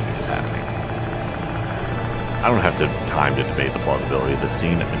are telling me is happening. I don't have time to debate the plausibility of the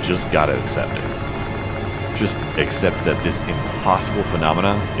scene, I just gotta accept it. Just accept that this impossible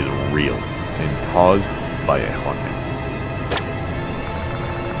phenomenon is real and caused by a haunting.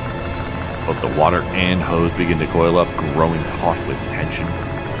 Both the water and hose begin to coil up, growing taut with tension.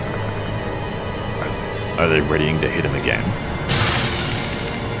 Are they readying to hit him again?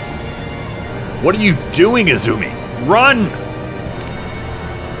 What are you doing, Izumi? Run!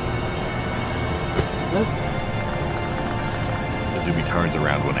 Izumi turns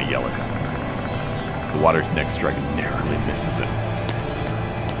around when I yell at him. The water's next strike narrowly misses him.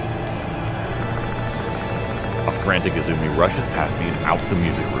 A frantic Izumi rushes past me and out the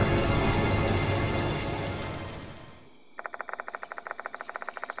music room.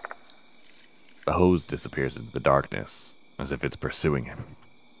 The hose disappears into the darkness, as if it's pursuing him.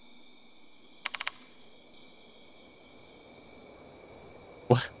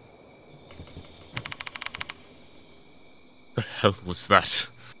 What? The hell was that?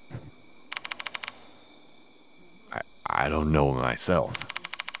 I don't know myself.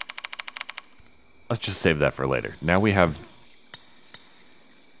 Let's just save that for later. Now we have...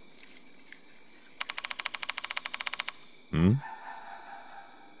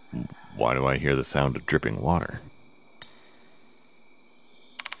 Why do I hear the sound of dripping water?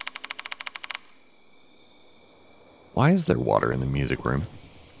 Why is there water in the music room?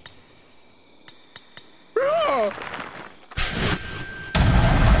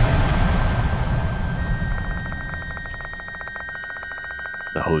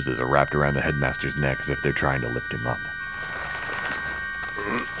 The hoses are wrapped around the headmaster's neck as if they're trying to lift him up.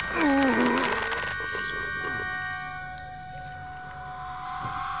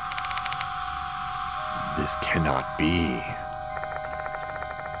 This cannot be.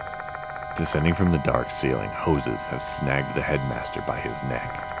 Descending from the dark ceiling, hoses have snagged the headmaster by his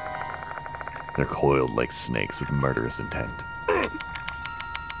neck. They're coiled like snakes with murderous intent.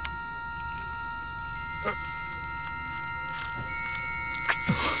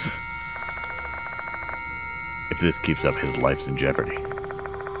 If this keeps up, his life's in jeopardy.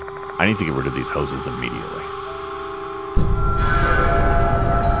 I need to get rid of these hoses immediately.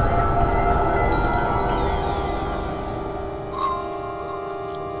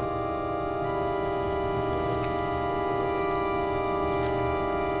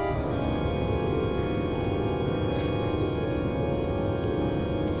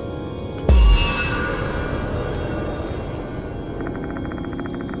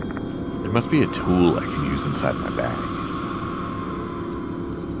 There must be a tool I can use inside my bag.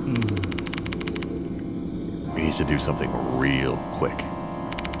 We need to do something real quick.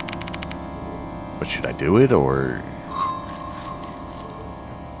 But should I do it, or...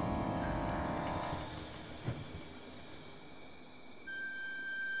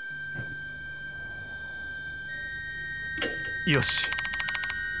 Yoshi.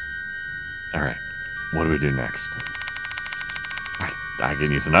 Alright, what do we do next? I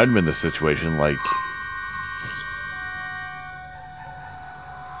can use an item in this situation, like...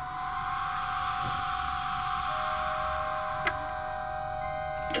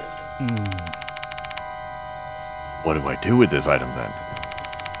 What do I do with this item, then?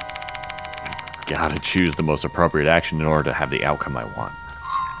 I've gotta choose the most appropriate action in order to have the outcome I want.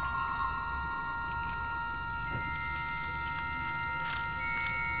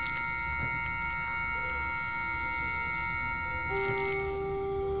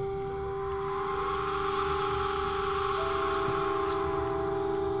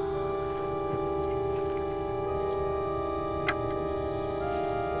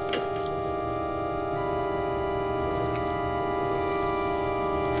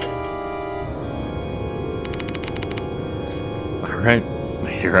 Alright,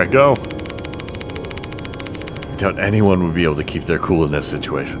 here I go. I doubt anyone would be able to keep their cool in this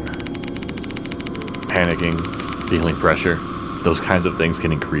situation. Panicking, feeling pressure, those kinds of things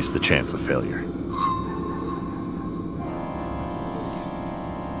can increase the chance of failure.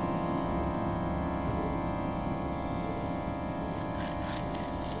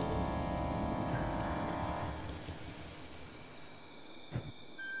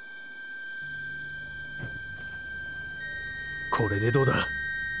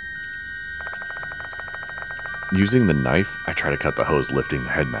 Using the knife, I try to cut the hose lifting the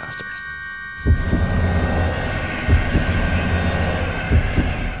headmaster.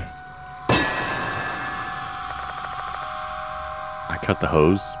 I cut the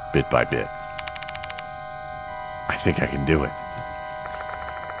hose bit by bit. I think I can do it.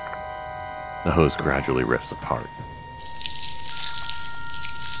 The hose gradually rips apart.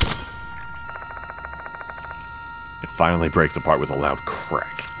 It finally breaks apart with a loud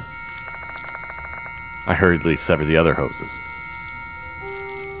crack. I hurriedly sever the other hoses.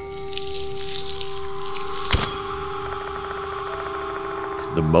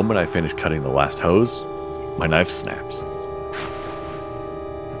 The moment I finish cutting the last hose, my knife snaps.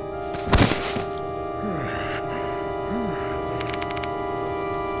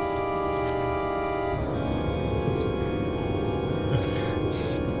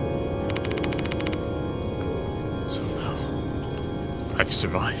 Somehow, I've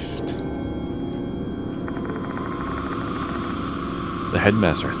survived. The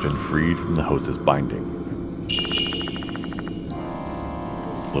headmaster has been freed from the hose's binding.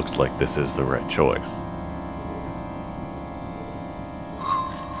 Looks like this is the right choice.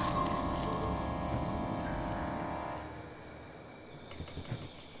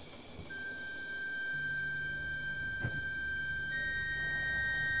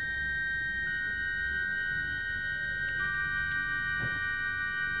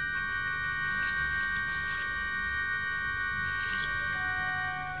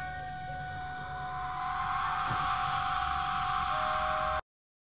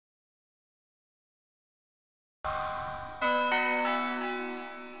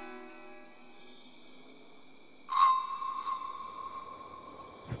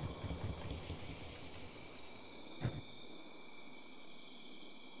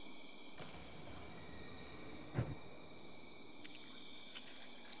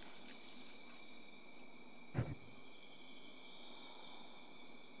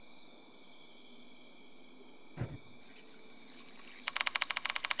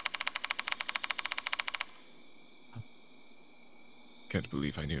 Can't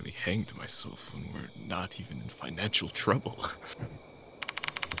believe I nearly hanged myself when we're not even in financial trouble.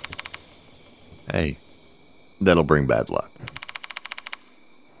 Hey, that'll bring bad luck.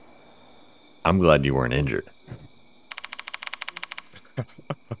 I'm glad you weren't injured.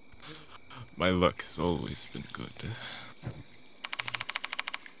 My luck has always been good.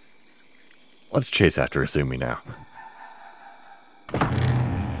 Let's chase after Izumi now.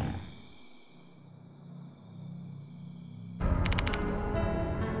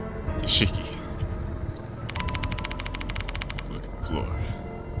 Shiki. Look at the floor.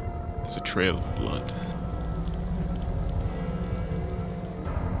 There's a trail of blood.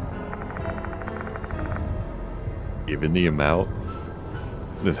 Given the amount,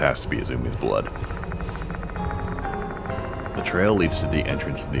 this has to be Izumi's blood. The trail leads to the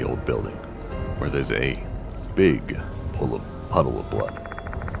entrance of the old building, where there's a big puddle of blood.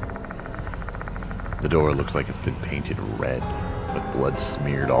 The door looks like it's been painted red, with blood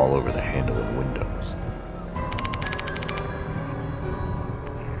smeared all over the handle and windows.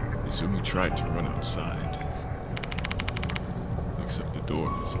 Izumi tried to run outside, except the door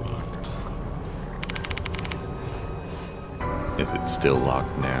was locked. Is it still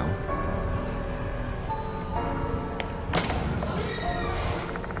locked now?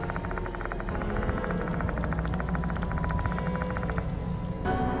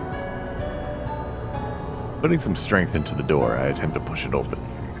 Putting some strength into the door, I attempt to push it open.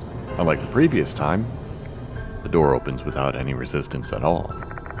 Unlike the previous time, the door opens without any resistance at all.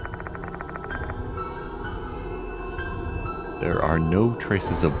 There are no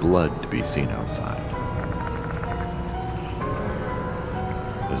traces of blood to be seen outside.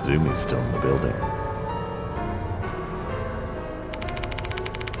 Izumi's still in the building.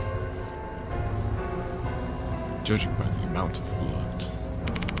 Judging by the amount of blood,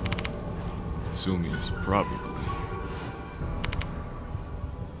 Izumi is probably...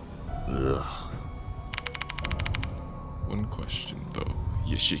 Ugh. One question, though,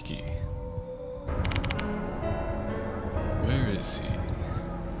 Yashiki. Where is he?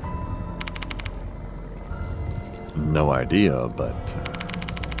 No idea, but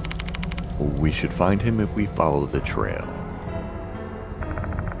we should find him if we follow the trail.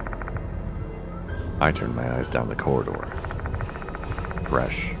 I turn my eyes down the corridor.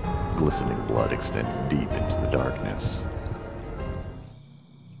 Fresh, glistening blood extends deep into the darkness.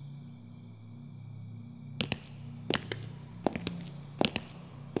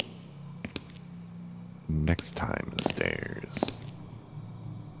 Next time, stairs.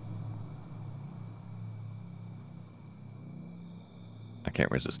 I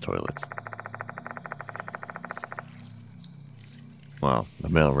can't resist toilets. Well, the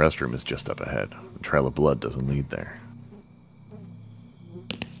male restroom is just up ahead. The trail of blood doesn't lead there.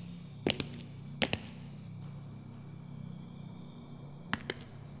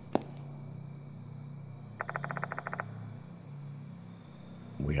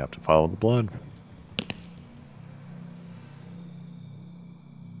 We have to follow the blood.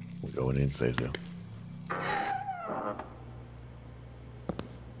 We're going in, Seizou.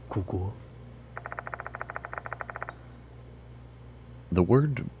 ここ The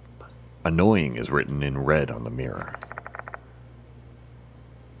word annoying is written in red on the mirror.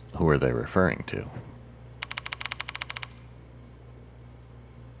 Who are they referring to?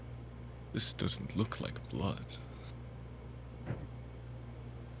 This doesn't look like blood.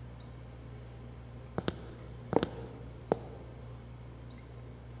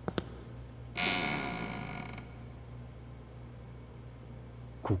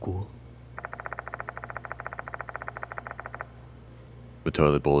 Kuku. The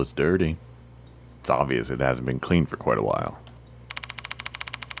toilet bowl is dirty. It's obvious it hasn't been cleaned for quite a while.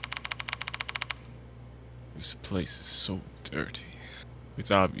 This place is so dirty.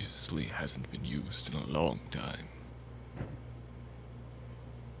 It obviously hasn't been used in a long time.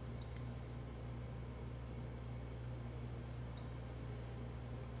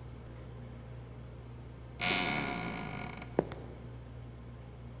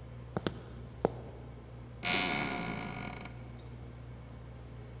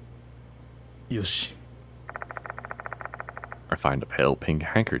 Yoshi. I find a pale pink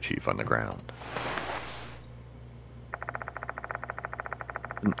handkerchief on the ground.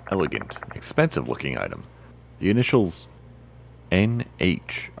 An elegant, expensive-looking item. The initials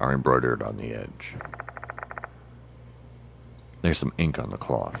NH are embroidered on the edge. There's some ink on the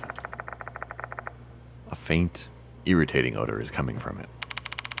cloth. A faint, irritating odor is coming from it.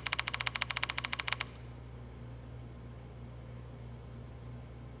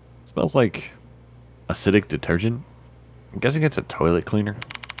 Smells like acidic detergent. I'm guessing it's a toilet cleaner.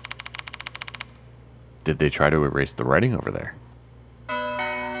 Did they try to erase the writing over there?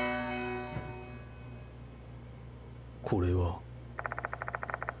 これは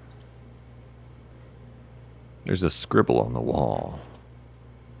There's a scribble on the wall.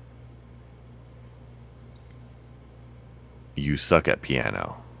 You suck at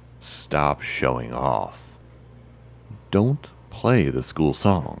piano. Stop showing off. Don't play the school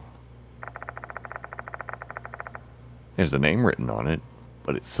song. There's a name written on it,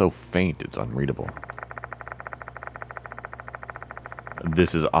 but it's so faint it's unreadable.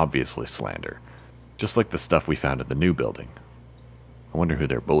 This is obviously slander, just like the stuff we found at the new building. I wonder who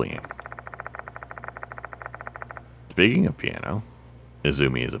they're bullying. Speaking of piano,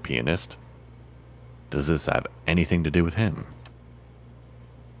 Izumi is a pianist. Does this have anything to do with him?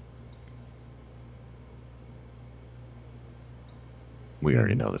 We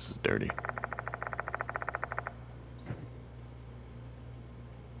already know this is dirty.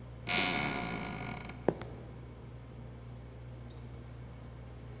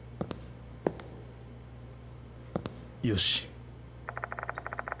 Yoshi.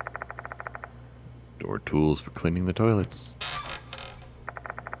 Door tools for cleaning the toilets.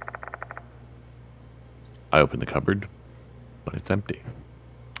 I open the cupboard, but it's empty.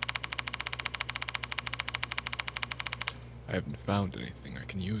 I haven't found anything I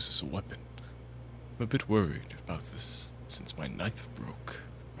can use as a weapon. I'm a bit worried about this since my knife broke.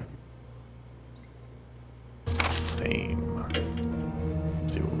 Same.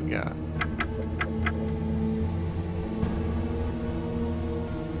 Let's see what we got.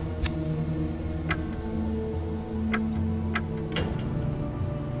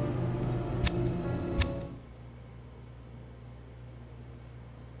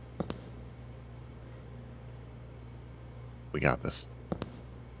 We got this.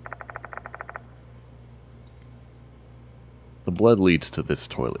 The blood leads to this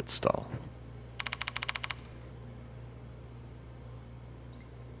toilet stall.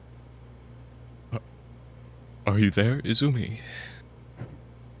 Are you there, Izumi?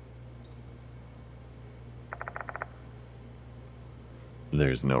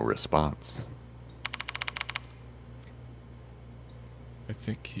 There's no response. I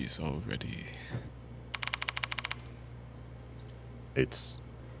think he's already... It's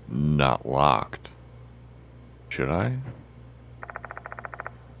not locked. Should I?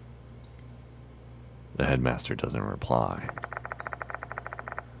 The headmaster doesn't reply.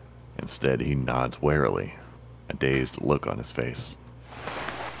 Instead, he nods warily, a dazed look on his face.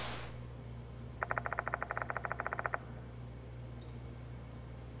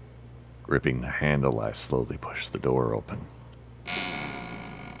 Gripping the handle, I slowly push the door open.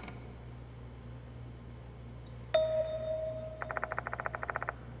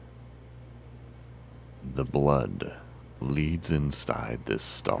 The blood leads inside this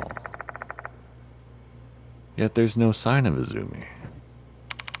stall. Yet there's no sign of Izumi.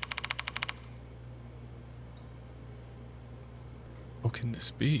 How can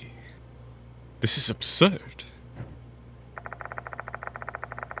this be? This is absurd.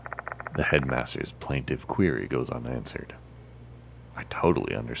 The headmaster's plaintive query goes unanswered. I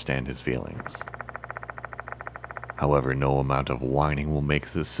totally understand his feelings. However, no amount of whining will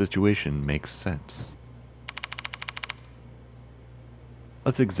make this situation make sense.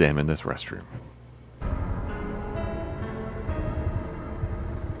 Let's examine this restroom.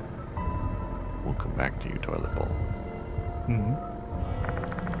 We'll come back to you, toilet bowl.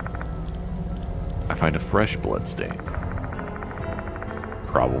 I find a fresh blood stain.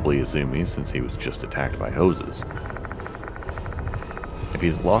 Probably Izumi, since he was just attacked by hoses. If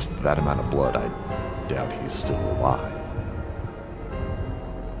he's lost that amount of blood, I doubt he's still alive.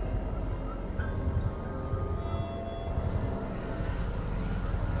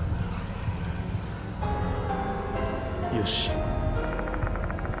 Yoshi.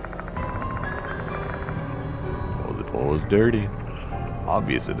 Well, the bowl is dirty.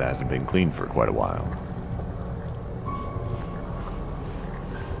 Obvious it hasn't been cleaned for quite a while.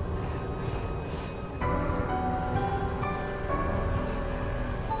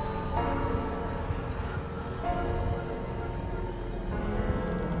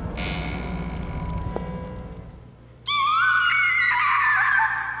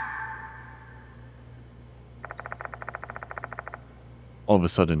 All of a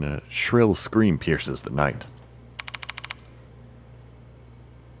sudden, a shrill scream pierces the night.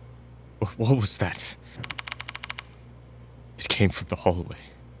 What was that? It came from the hallway.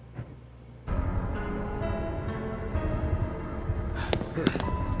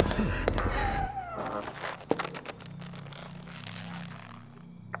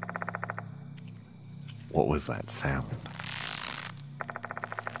 What was that sound?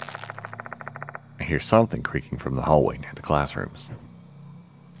 I hear something creaking from the hallway near the classrooms.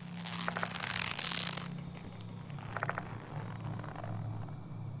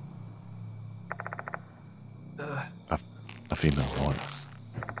 A female voice.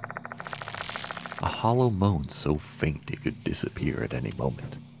 A hollow moan so faint it could disappear at any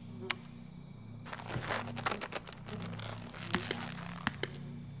moment.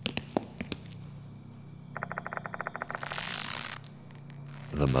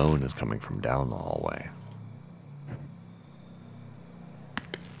 The moan is coming from down the hallway.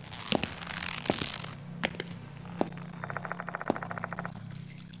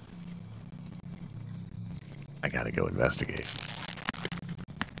 I gotta go investigate.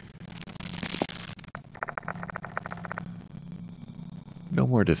 No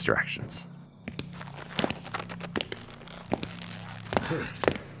more distractions.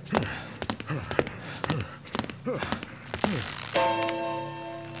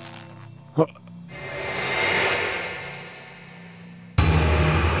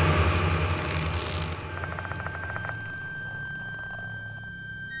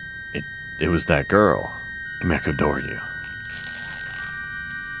 It was that girl, Himeko Douryou.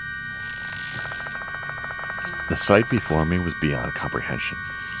 The sight before me was beyond comprehension.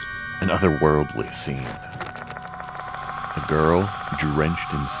 An otherworldly scene. A girl,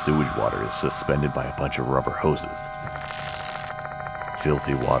 drenched in sewage water, is suspended by a bunch of rubber hoses.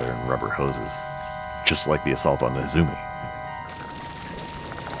 Filthy water and rubber hoses, just like the assault on Izumi.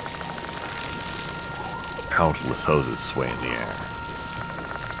 Countless hoses sway in the air.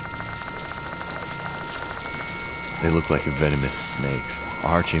 They look like venomous snakes,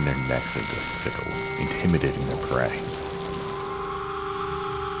 arching their necks into sickles, intimidating their prey.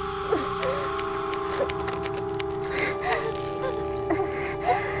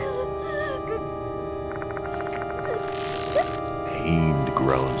 Pained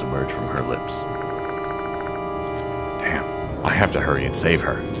groans emerge from her lips. Damn, I have to hurry and save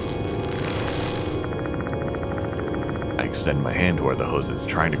her. I extend my hand toward the hoses,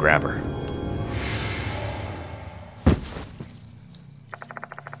 trying to grab her.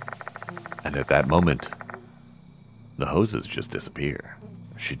 And at that moment, the hoses just disappear.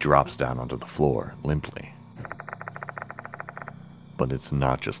 She drops down onto the floor, limply. But it's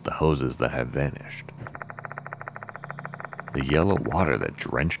not just the hoses that have vanished. The yellow water that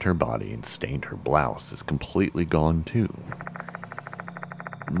drenched her body and stained her blouse is completely gone too.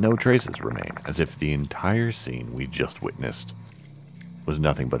 No traces remain, as if the entire scene we just witnessed was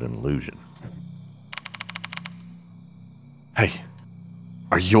nothing but an illusion. Hey,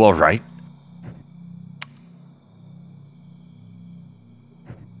 are you alright?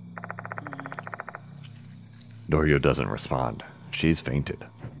 Douryou doesn't respond. She's fainted.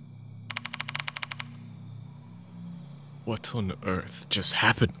 What on earth just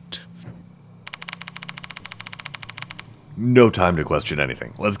happened? No time to question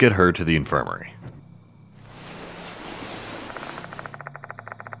anything. Let's get her to the infirmary.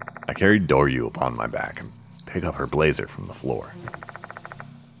 I carried Douryou upon my back and pick up her blazer from the floor.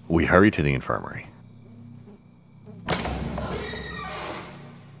 We hurry to the infirmary.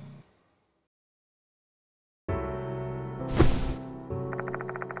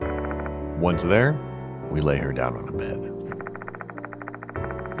 Once there, we lay her down on a bed.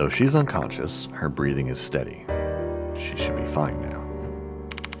 Though she's unconscious, her breathing is steady. She should be fine now.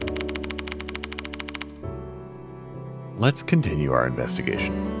 Let's continue our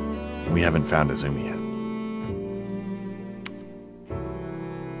investigation. We haven't found Izumi yet.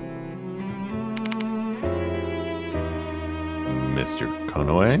 Mr.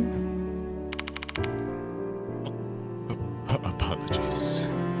 Konoe? Apologies.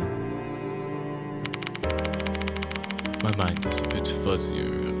 My mind is a bit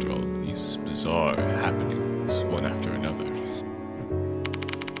fuzzier after all these bizarre happenings, one after another.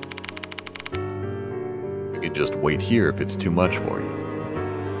 You can just wait here if it's too much for you.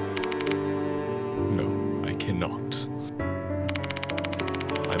 No, I cannot.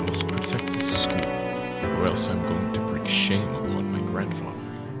 I must protect this school, or else I'm going to bring shame upon my grandfather.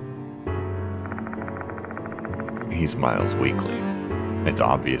 He smiles weakly. It's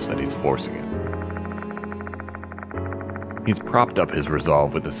obvious that he's forcing it. He's propped up his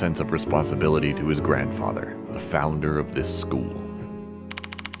resolve with a sense of responsibility to his grandfather, the founder of this school.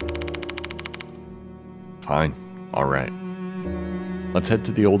 Fine. All right. Let's head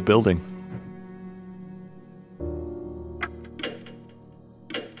to the old building.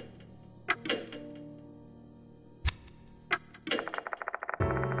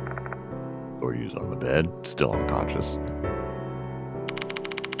 Douryou's on the bed, still unconscious.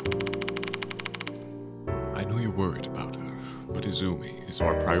 I know you're worried about her, but Izumi is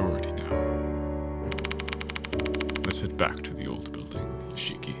our priority now. Let's head back to the old building,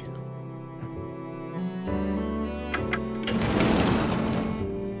 Yoshiki.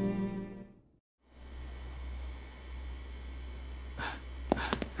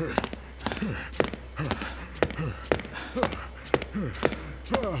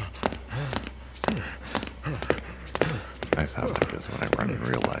 I sound like this when I run in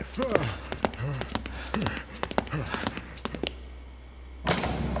real life.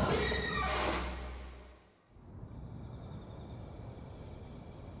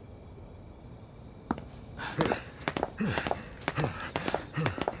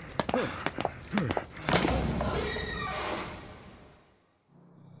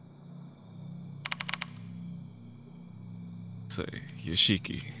 Say,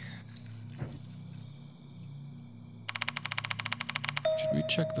 Yoshiki. Should we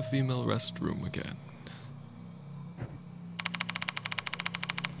check the female restroom again?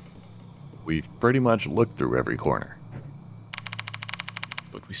 We've pretty much looked through every corner.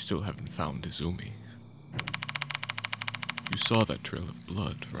 But we still haven't found Izumi. You saw that trail of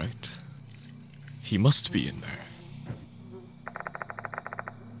blood, right? He must be in there.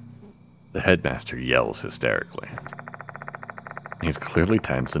 The headmaster yells hysterically. He's clearly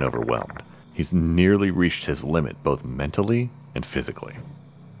tense and overwhelmed. He's nearly reached his limit, both mentally and physically.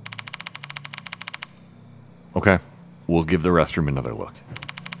 Okay, we'll give the restroom another look.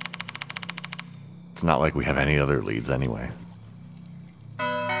 It's not like we have any other leads anyway.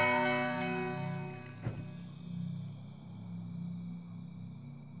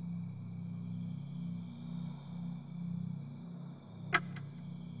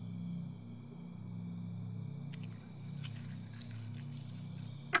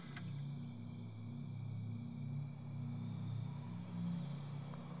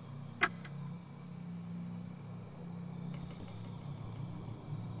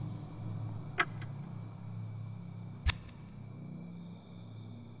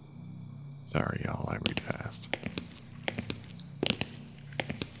 Sorry, y'all, I read fast.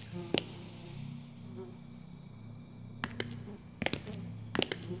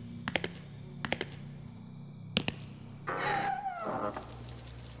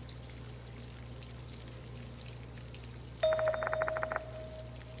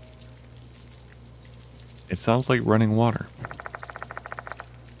 It sounds like running water.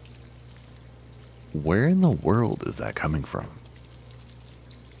 Where in the world is that coming from?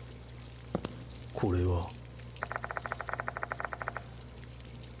 これは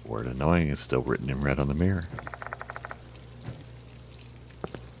Word annoying is still written in red on the mirror.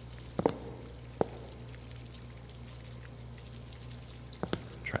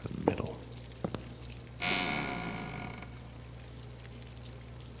 Try the middle.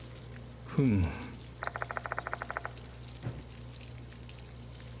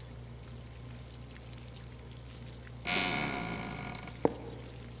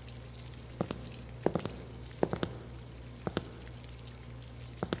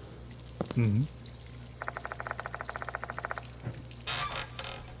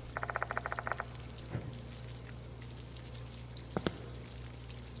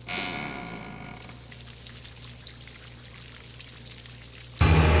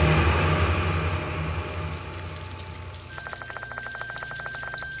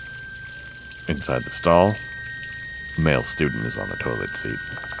 Inside the stall, a male student is on the toilet seat.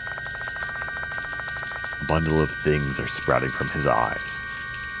 A bundle of things are sprouting from his eyes.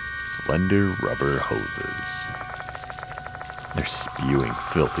 Slender rubber hoses. They're spewing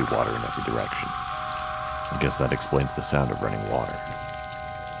filthy water in every direction. I guess that explains the sound of running water.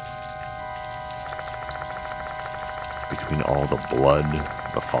 Between all the blood,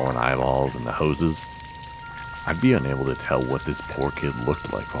 the fallen eyeballs, and the hoses, I'd be unable to tell what this poor kid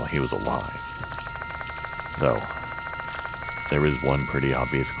looked like while he was alive. Though, there is one pretty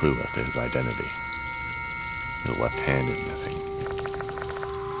obvious clue as to his identity. His left hand is missing.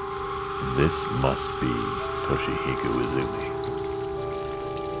 This must be Toshihiko Izumi.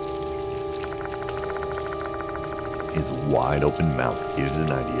 His wide open mouth gives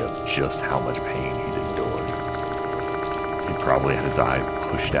an idea of just how much pain he'd endured. He probably had his eyes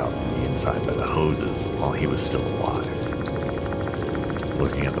pushed out from the inside by the hoses while he was still alive.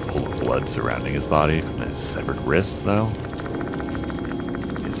 Looking at the pool of blood surrounding his body from his severed wrist, though,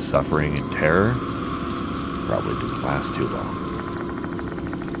 his suffering and terror probably didn't last too long.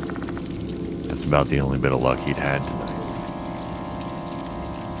 That's about the only bit of luck he'd had tonight.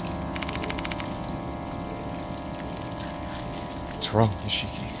 What's wrong,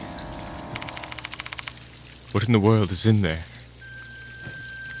 Yoshiki? What in the world is in there?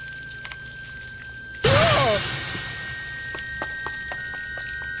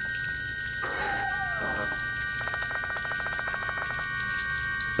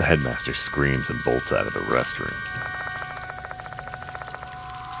 The headmaster screams and bolts out of the restroom.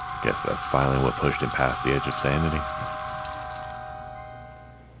 Guess that's finally what pushed him past the edge of sanity.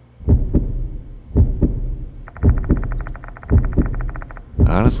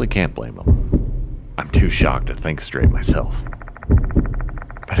 honestly can't blame him. I'm too shocked to think straight myself.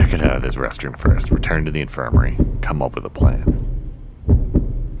 Better get out of this restroom first, return to the infirmary, come up with a plan.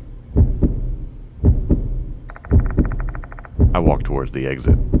 I walk towards the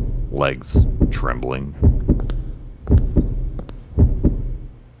exit, legs trembling.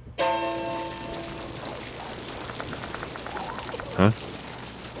 Huh?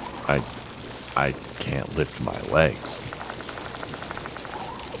 I can't lift my legs.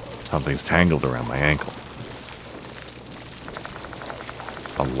 Something's tangled around my ankle.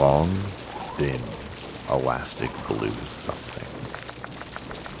 A long, thin, elastic blue something.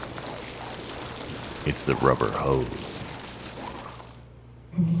 It's the rubber hose.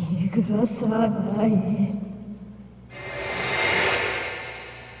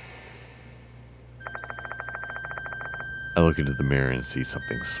 I look into the mirror and see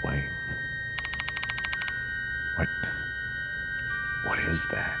something swaying. What is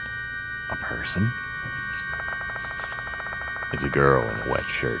that? A person? It's a girl in a wet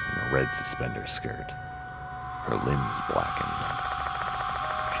shirt and a red suspender skirt. Her limbs blackened.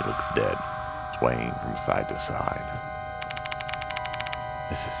 She looks dead, swaying from side to side.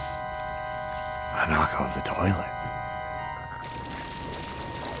 This is Hanako of the toilet.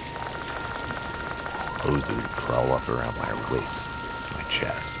 Hoses crawl up around my waist, my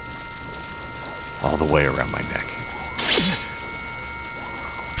chest, all the way around my neck.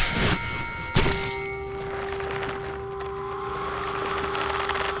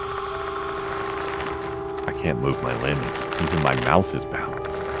 I can't move my limbs. Even my mouth is bound.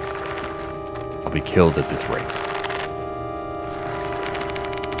 I'll be killed at this rate.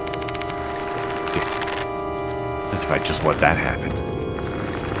 It's as if I just let that happen.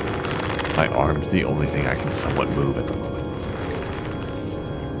 My arm's the only thing I can somewhat move at the moment.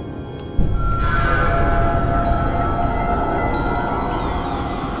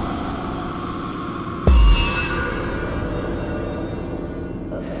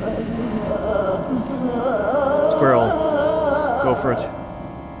 Squirrel, go for it.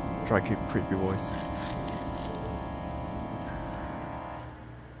 Try to keep a creepy voice.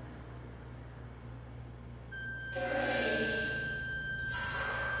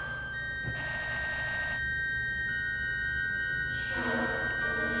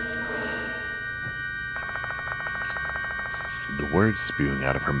 The words spewing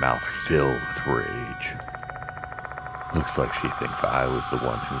out of her mouth are filled with rage. Looks like she thinks I was the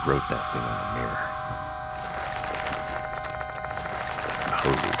one who wrote that thing on the mirror. The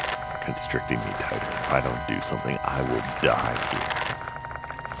hose is constricting me tighter. If I don't do something, I will die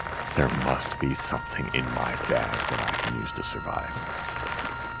here. There must be something in my bag that I can use to survive.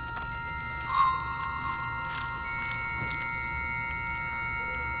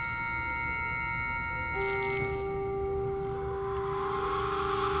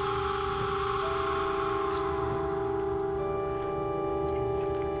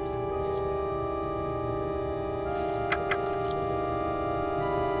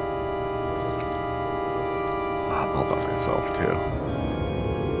 I'm all by myself, too.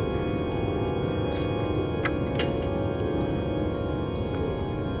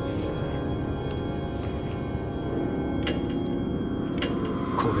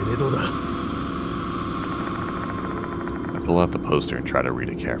 I pull out the poster and try to read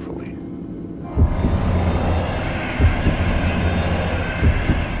it carefully.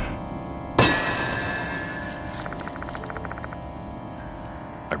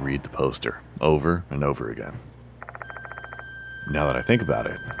 I read the poster over and over again. Now that I think about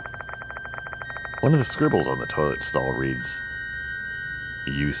it, one of the scribbles on the toilet stall reads,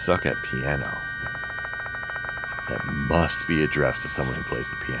 "You suck at piano." That must be addressed to someone who plays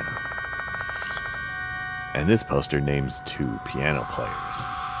the piano. And this poster names 2 piano players.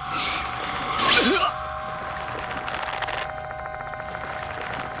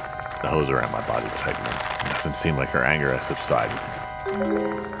 The hose around my body's tightening. It doesn't seem like her anger has subsided.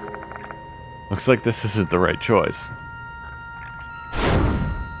 Looks like this isn't the right choice.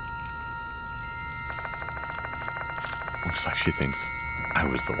 Looks like she thinks I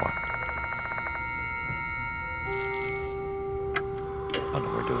was the one. Oh no,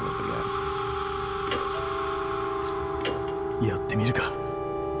 we're doing this again. やってみるか。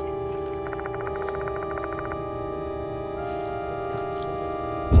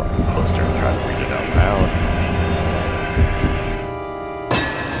 Pull out the poster and try to read it out loud.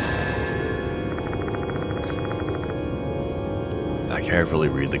 I carefully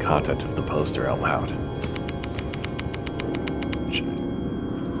read the content of the poster out loud.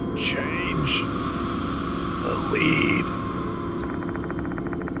 Change the lead.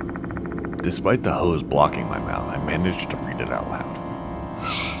 Despite the hose blocking my mouth, I managed to read it out loud.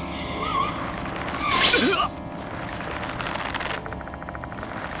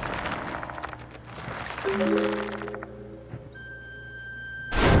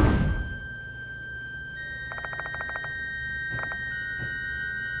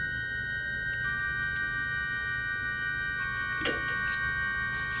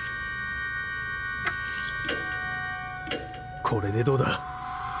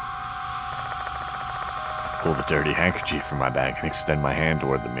 Pull the dirty handkerchief from my bag and extend my hand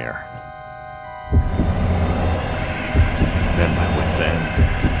toward the mirror. Then my wits end.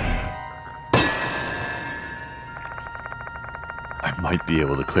 I might be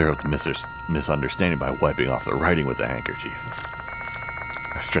able to clear up the misunderstanding by wiping off the writing with the handkerchief.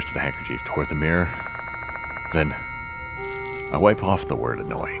 I stretch the handkerchief toward the mirror. Then I wipe off the word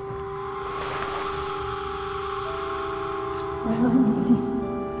annoying.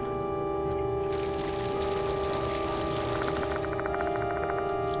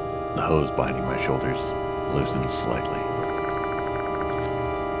 The hose binding my shoulders loosens slightly.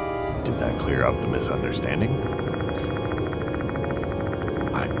 Did that clear up the misunderstanding?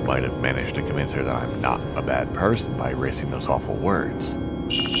 I might have managed to convince her that I'm not a bad person by erasing those awful words.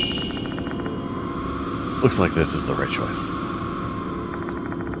 Looks like this is the right choice.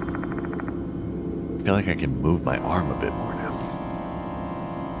 I feel like I can move my arm a bit more now.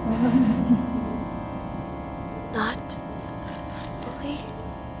 Not bully?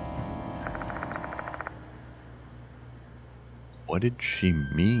 What did she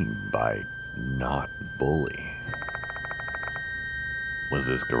mean by not bully? Was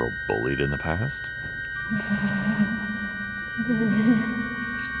this girl bullied in the past?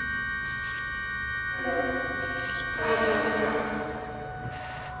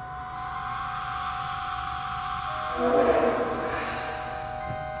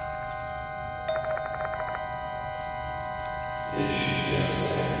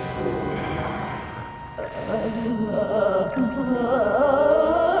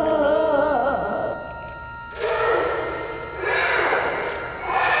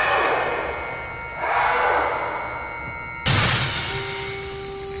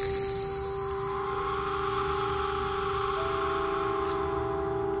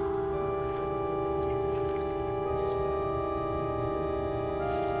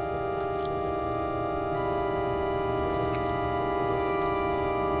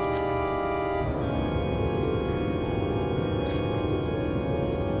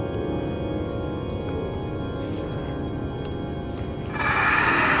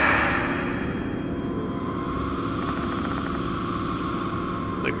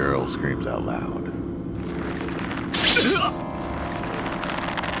 The girl screams out loud.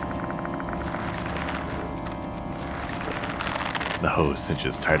 The hose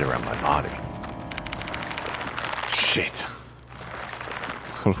cinches tight around my body. Shit.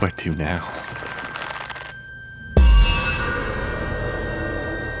 What do I do now?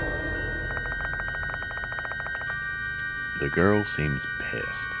 The girl seems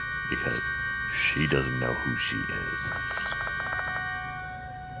pissed because she doesn't know who she is.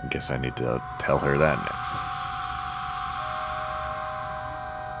 Guess I need to tell her that next.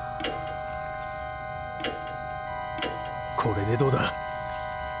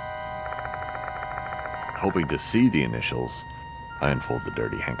 Hoping to see the initials, I unfold the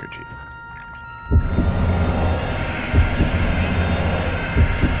dirty handkerchief.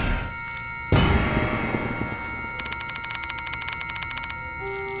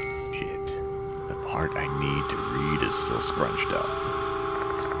 Shit. The part I need to read is still scrunched up.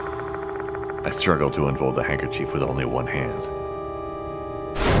 I struggle to unfold the handkerchief with only one hand.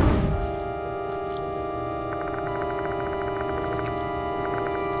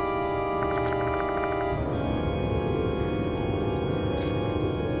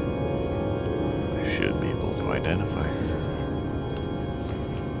 I should be able to identify her.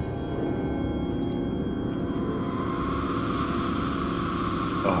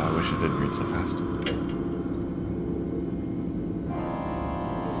 Oh, I wish I didn't read so fast.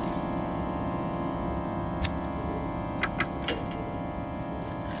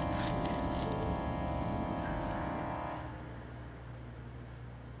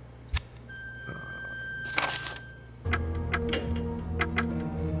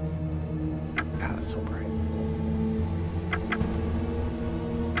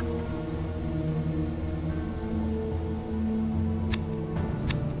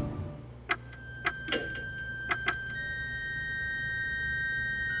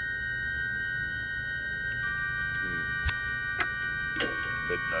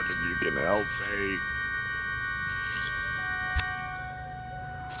 But none of you can help me.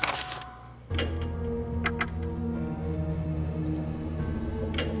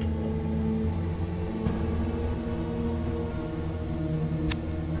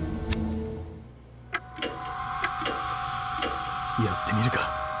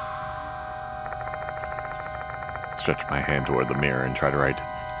 stretch my hand toward the mirror and try to write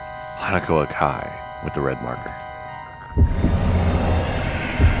Hanako Akai with the red marker.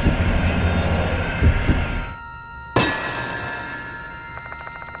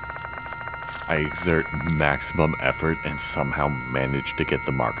 I exert maximum effort and somehow manage to get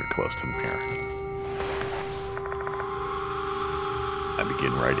the marker close to the mirror. I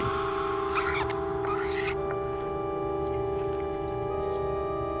begin writing.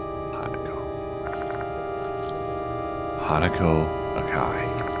 Hanako Akai.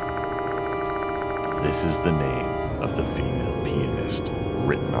 This is the name of the female pianist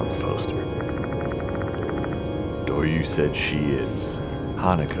written on the poster. Douryou said she is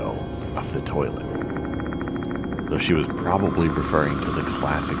Hanako of the toilet. Though she was probably referring to the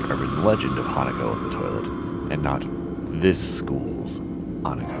classic urban legend of Hanako of the toilet, and not this school's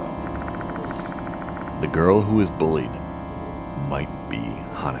Hanako. The girl who is bullied might be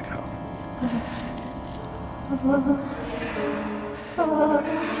Hanako.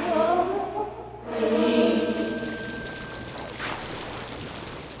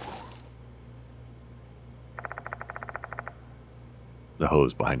 The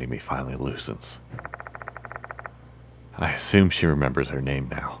hose binding me finally loosens. I assume she remembers her name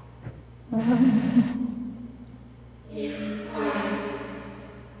now.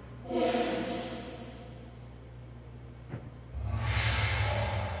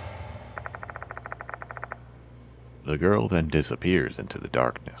 The girl then disappears into the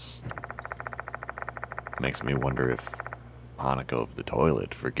darkness. Makes me wonder if Hanako of the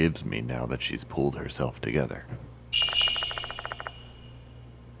toilet forgives me now that she's pulled herself together.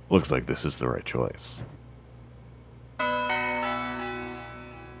 Looks like this is the right choice.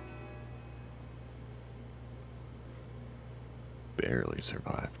 Barely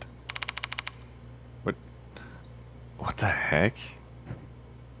survived. What the heck?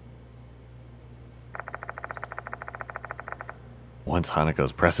 Once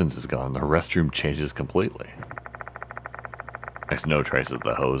Hanako's presence is gone, the restroom changes completely. There's no trace of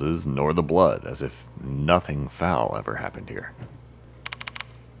the hoses nor the blood, as if nothing foul ever happened here.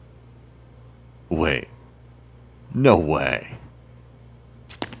 Wait. No way.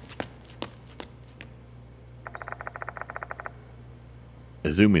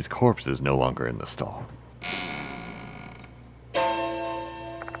 Izumi's corpse is no longer in the stall.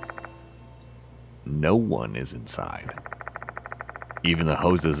 No one is inside. Even the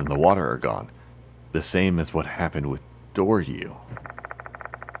hoses and the water are gone. The same as what happened with Douryou.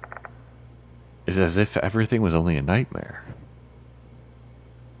 It's as if everything was only a nightmare.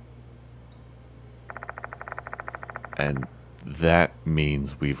 And that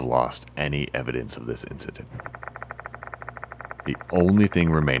means we've lost any evidence of this incident. The only thing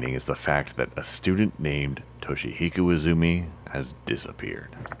remaining is the fact that a student named Toshihiko Izumi has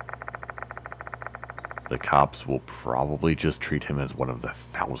disappeared. The cops will probably just treat him as one of the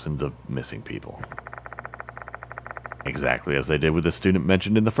thousands of missing people. Exactly as they did with the student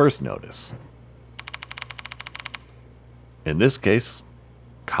mentioned in the first notice. In this case,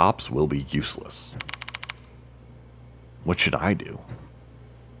 cops will be useless. What should I do?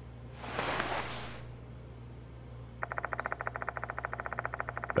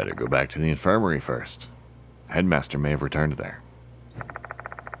 Better go back to the infirmary first. Headmaster may have returned there.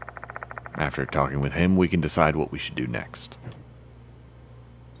 After talking with him, we can decide what we should do next.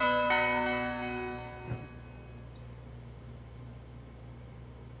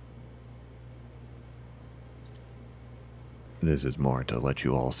 This is more to let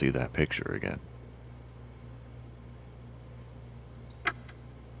you all see that picture again.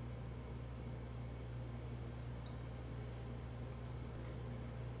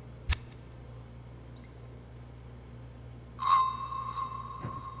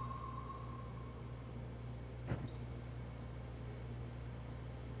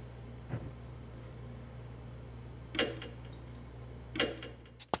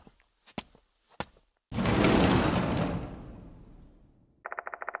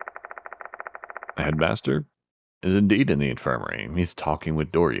 The headmaster is indeed in the infirmary. He's talking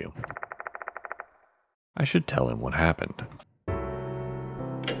with Douryou. I should tell him what happened.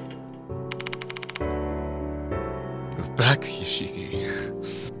 You're back, Yoshiki.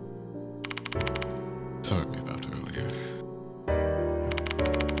 Sorry about earlier.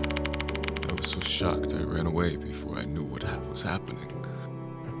 I was so shocked I ran away before I knew what was happening.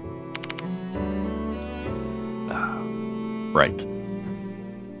 Right.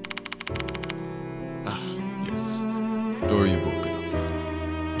 Yes. Douryou woken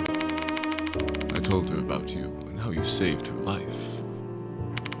up. I told her about you and how you saved her life.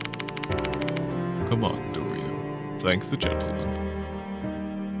 Come on, Douryou. Thank the gentleman.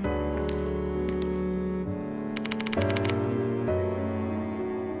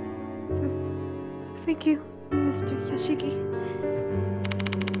 Thank you, Mr. Yoshiki.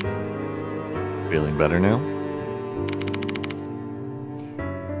 Feeling better now?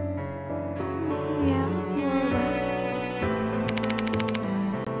 Yeah, more or less.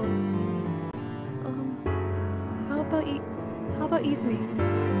 How about Izumi?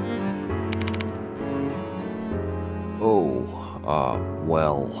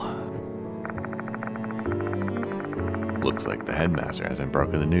 Well... Looks like the headmaster hasn't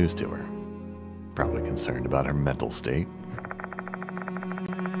broken the news to her. Probably concerned about her mental state.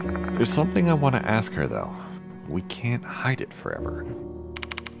 There's something I want to ask her, though. We can't hide it forever.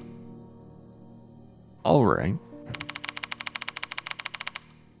 Alright.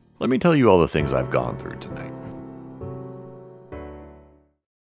 Let me tell you all the things I've gone through tonight.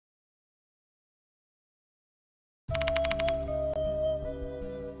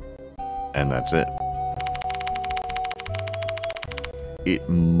 And that's it. It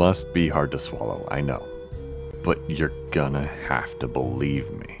must be hard to swallow, I know. But you're gonna have to believe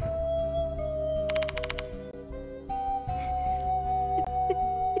me.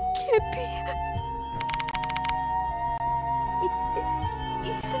 It can't be.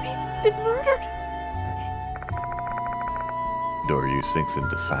 Izumi's been murdered. Douryou sinks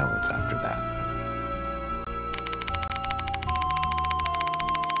into silence after that.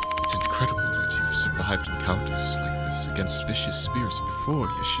 It's incredible that you've survived encounters like this against vicious spirits before,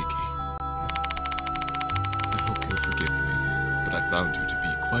 Yoshiki. I hope you'll forgive me, but I found you to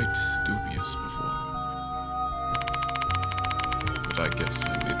be quite dubious before. But I guess I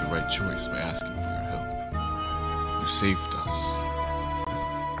made the right choice by asking for your help. You saved us.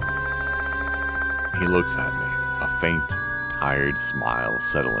 He looks at me, a faint, tired smile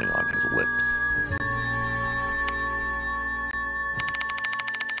settling on his lips.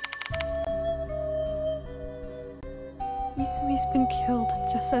 Izumi's been killed,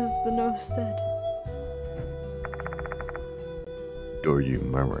 just as the nose said. Douryou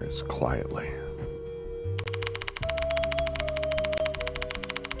murmurs quietly.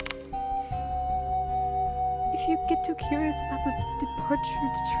 If you get too curious about the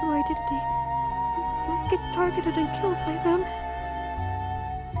departure's true identity, you'll get targeted and killed by them.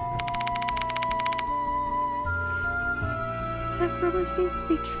 That rumor seems to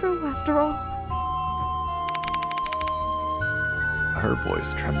be true, after all. Her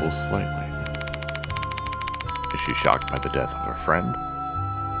voice trembles slightly. Is she shocked by the death of her friend?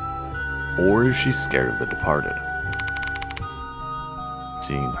 Or is she scared of the departed?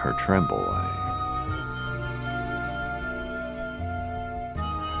 Seeing her tremble,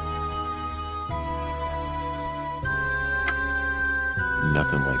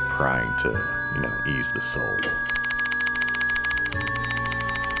 Nothing like prying to, ease the soul.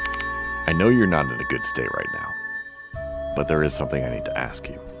 I know you're not in a good state right now, but there is something I need to ask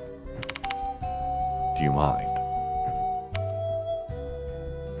you. Do you mind?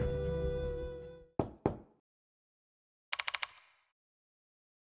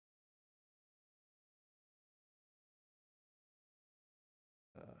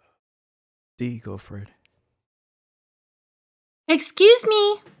 D, go for it. Excuse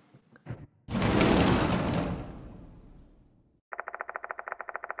me.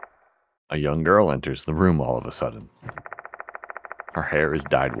 A young girl enters the room all of a sudden. Her hair is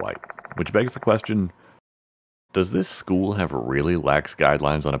dyed white, which begs the question, does this school have really lax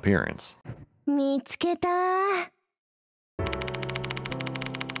guidelines on appearance? 見つけた.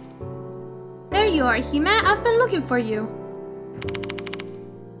 There you are, Hime. I've been looking for you.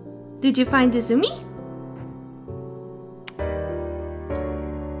 Did you find Izumi?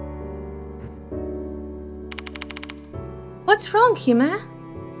 What's wrong, Hime?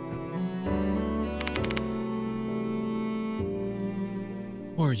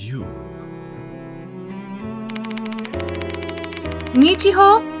 Who are you?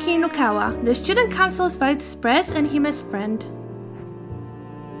 Michiho Kinukawa, the student council's vice pres and Hime's friend.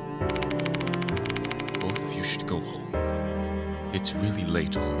 Both of you should go home. It's really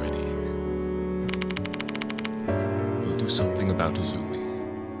late already. We'll do something about Izumi.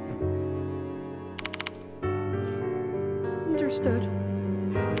 Understood.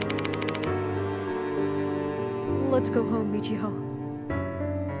 Let's go home, Michiho.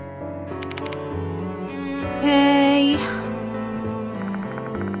 Hey.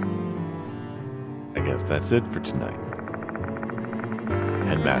 I guess that's it for tonight.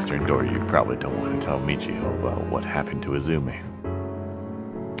 Headmaster and Douryou probably don't want to tell Michiho about what happened to Izumi.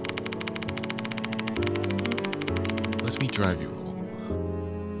 Let me drive you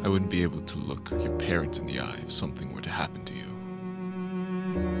home. I wouldn't be able to look your parents in the eye if something were to happen to you.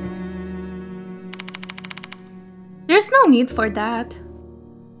 There's no need for that.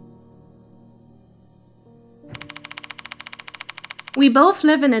 We both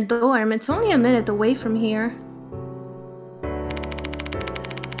live in a dorm. It's only a minute away from here.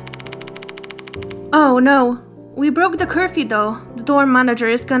 Oh no. We broke the curfew though. The dorm manager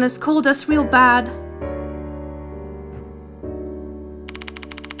is gonna scold us real bad.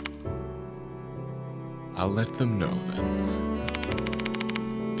 I'll let them know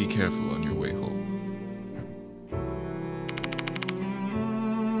then. Be careful on your way home.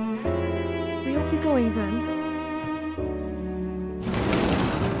 We'll be going then.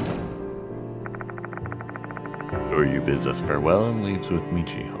 Douryou bids us farewell and leaves with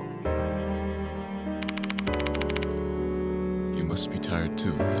Michiho. You must be tired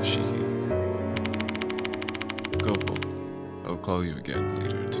too, Yoshiki. Go home. I'll call you again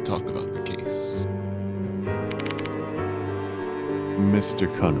later to talk about the case. Mr.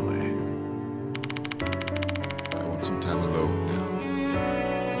 Konoe. I want some time alone now.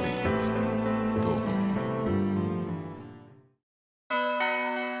 Please, go home.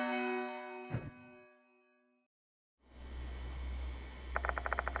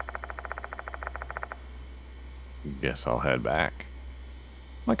 Guess I'll head back.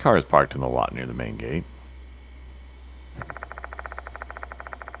 My car is parked in the lot near the main gate.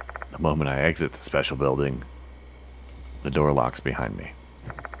 The moment I exit the special building, the door locks behind me.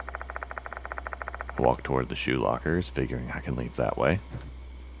 I walk toward the shoe lockers, figuring I can leave that way.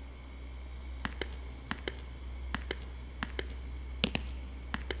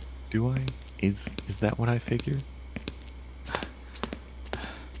 Do I? Is that what I figured?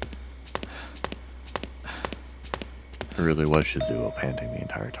 It really was Seizou panting the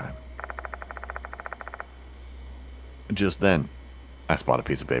entire time. Just then, I spot a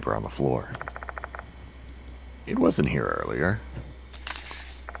piece of paper on the floor. It wasn't here earlier.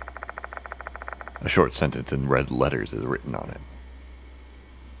 A short sentence in red letters is written on it.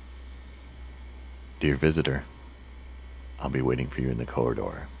 Dear visitor, I'll be waiting for you in the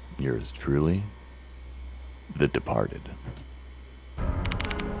corridor. Yours truly, The Departed.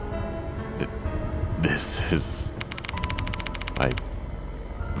 This is... my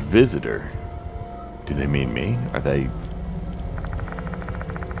visitor. Do they mean me? Are they...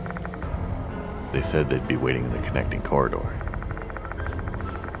 They said they'd be waiting in the connecting corridor.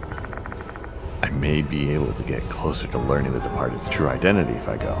 I may be able to get closer to learning the Departed's true identity if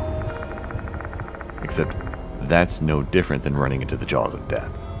I go. Except that's no different than running into the jaws of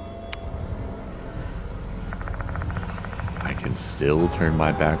death. I can still turn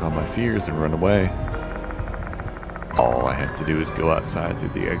my back on my fears and run away. All I have to do is go outside through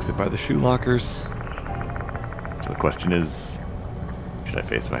the exit by the shoe lockers. So the question is, should I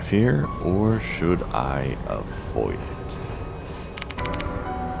face my fear or should I avoid it?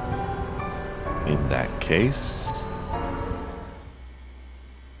 In that case,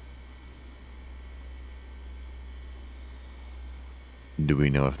 do we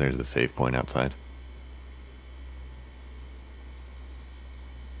know if there's a save point outside?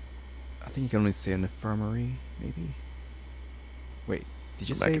 I think you can only say an infirmary, maybe? Wait, did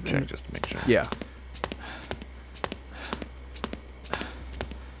you Go back say... and check just to make sure. Yeah.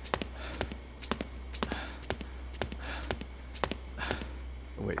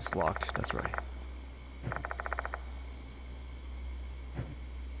 Oh, wait, it's locked. That's right.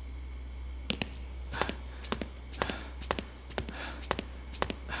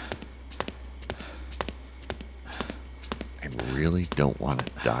 I really don't want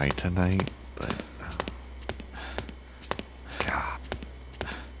to die tonight, but... God.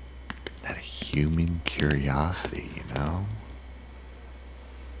 That human curiosity, you know?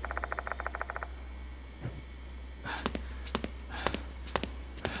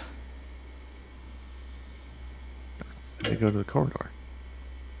 So they go to the corridor.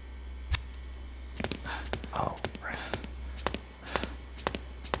 Oh, right.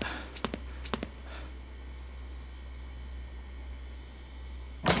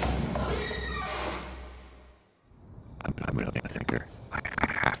 I'm really a thinker. I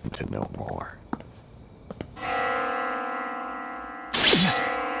have to know more.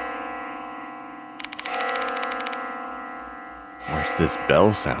 Where's this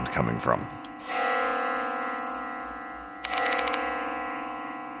bell sound coming from?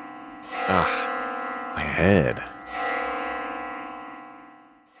 Ah, my head.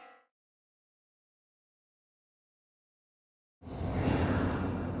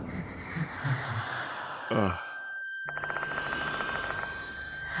 Ugh.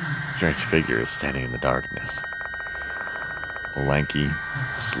 Strange figure is standing in the darkness. A lanky,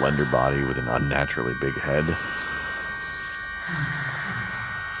 slender body with an unnaturally big head.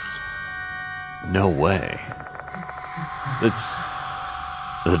 No way. It's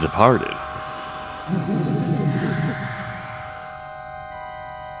the Departed.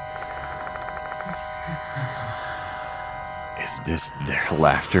 this their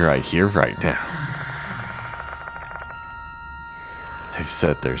laughter I hear right now? They've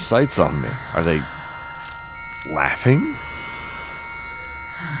set their sights on me. Are they laughing?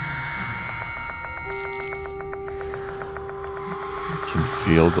 I can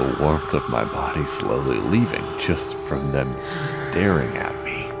feel the warmth of my body slowly leaving just from them staring at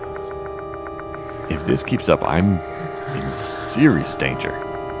me. If this keeps up, I'm in serious danger.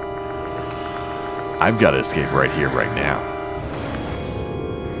 I've got to escape right here, right now.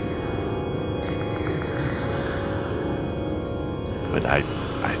 But I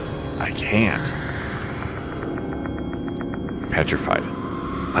can't. Petrified.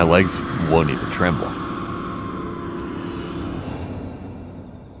 My legs won't even tremble.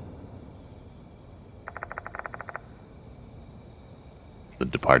 The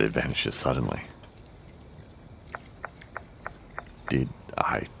departed vanishes suddenly. Did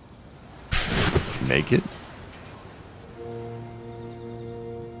I make it?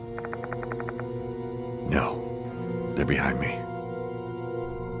 No. They're behind me.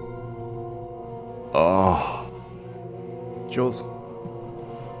 Oh. Jules.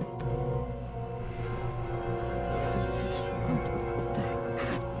 This wonderful day.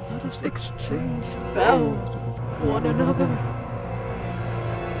 Let us exchange vows with one another.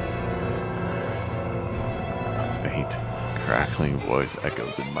 A faint, crackling voice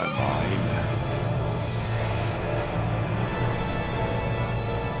echoes in my mind.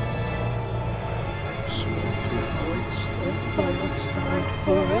 Swear to always stand by your side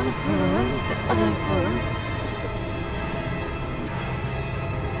forever and ever.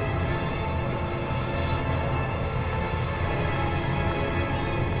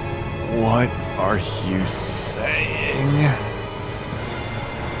 What are you saying?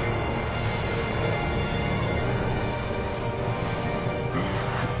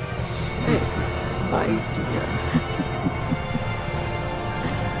 Say, my dear.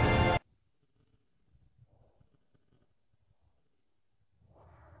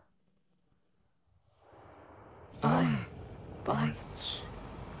 I bite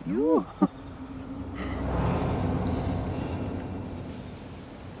you.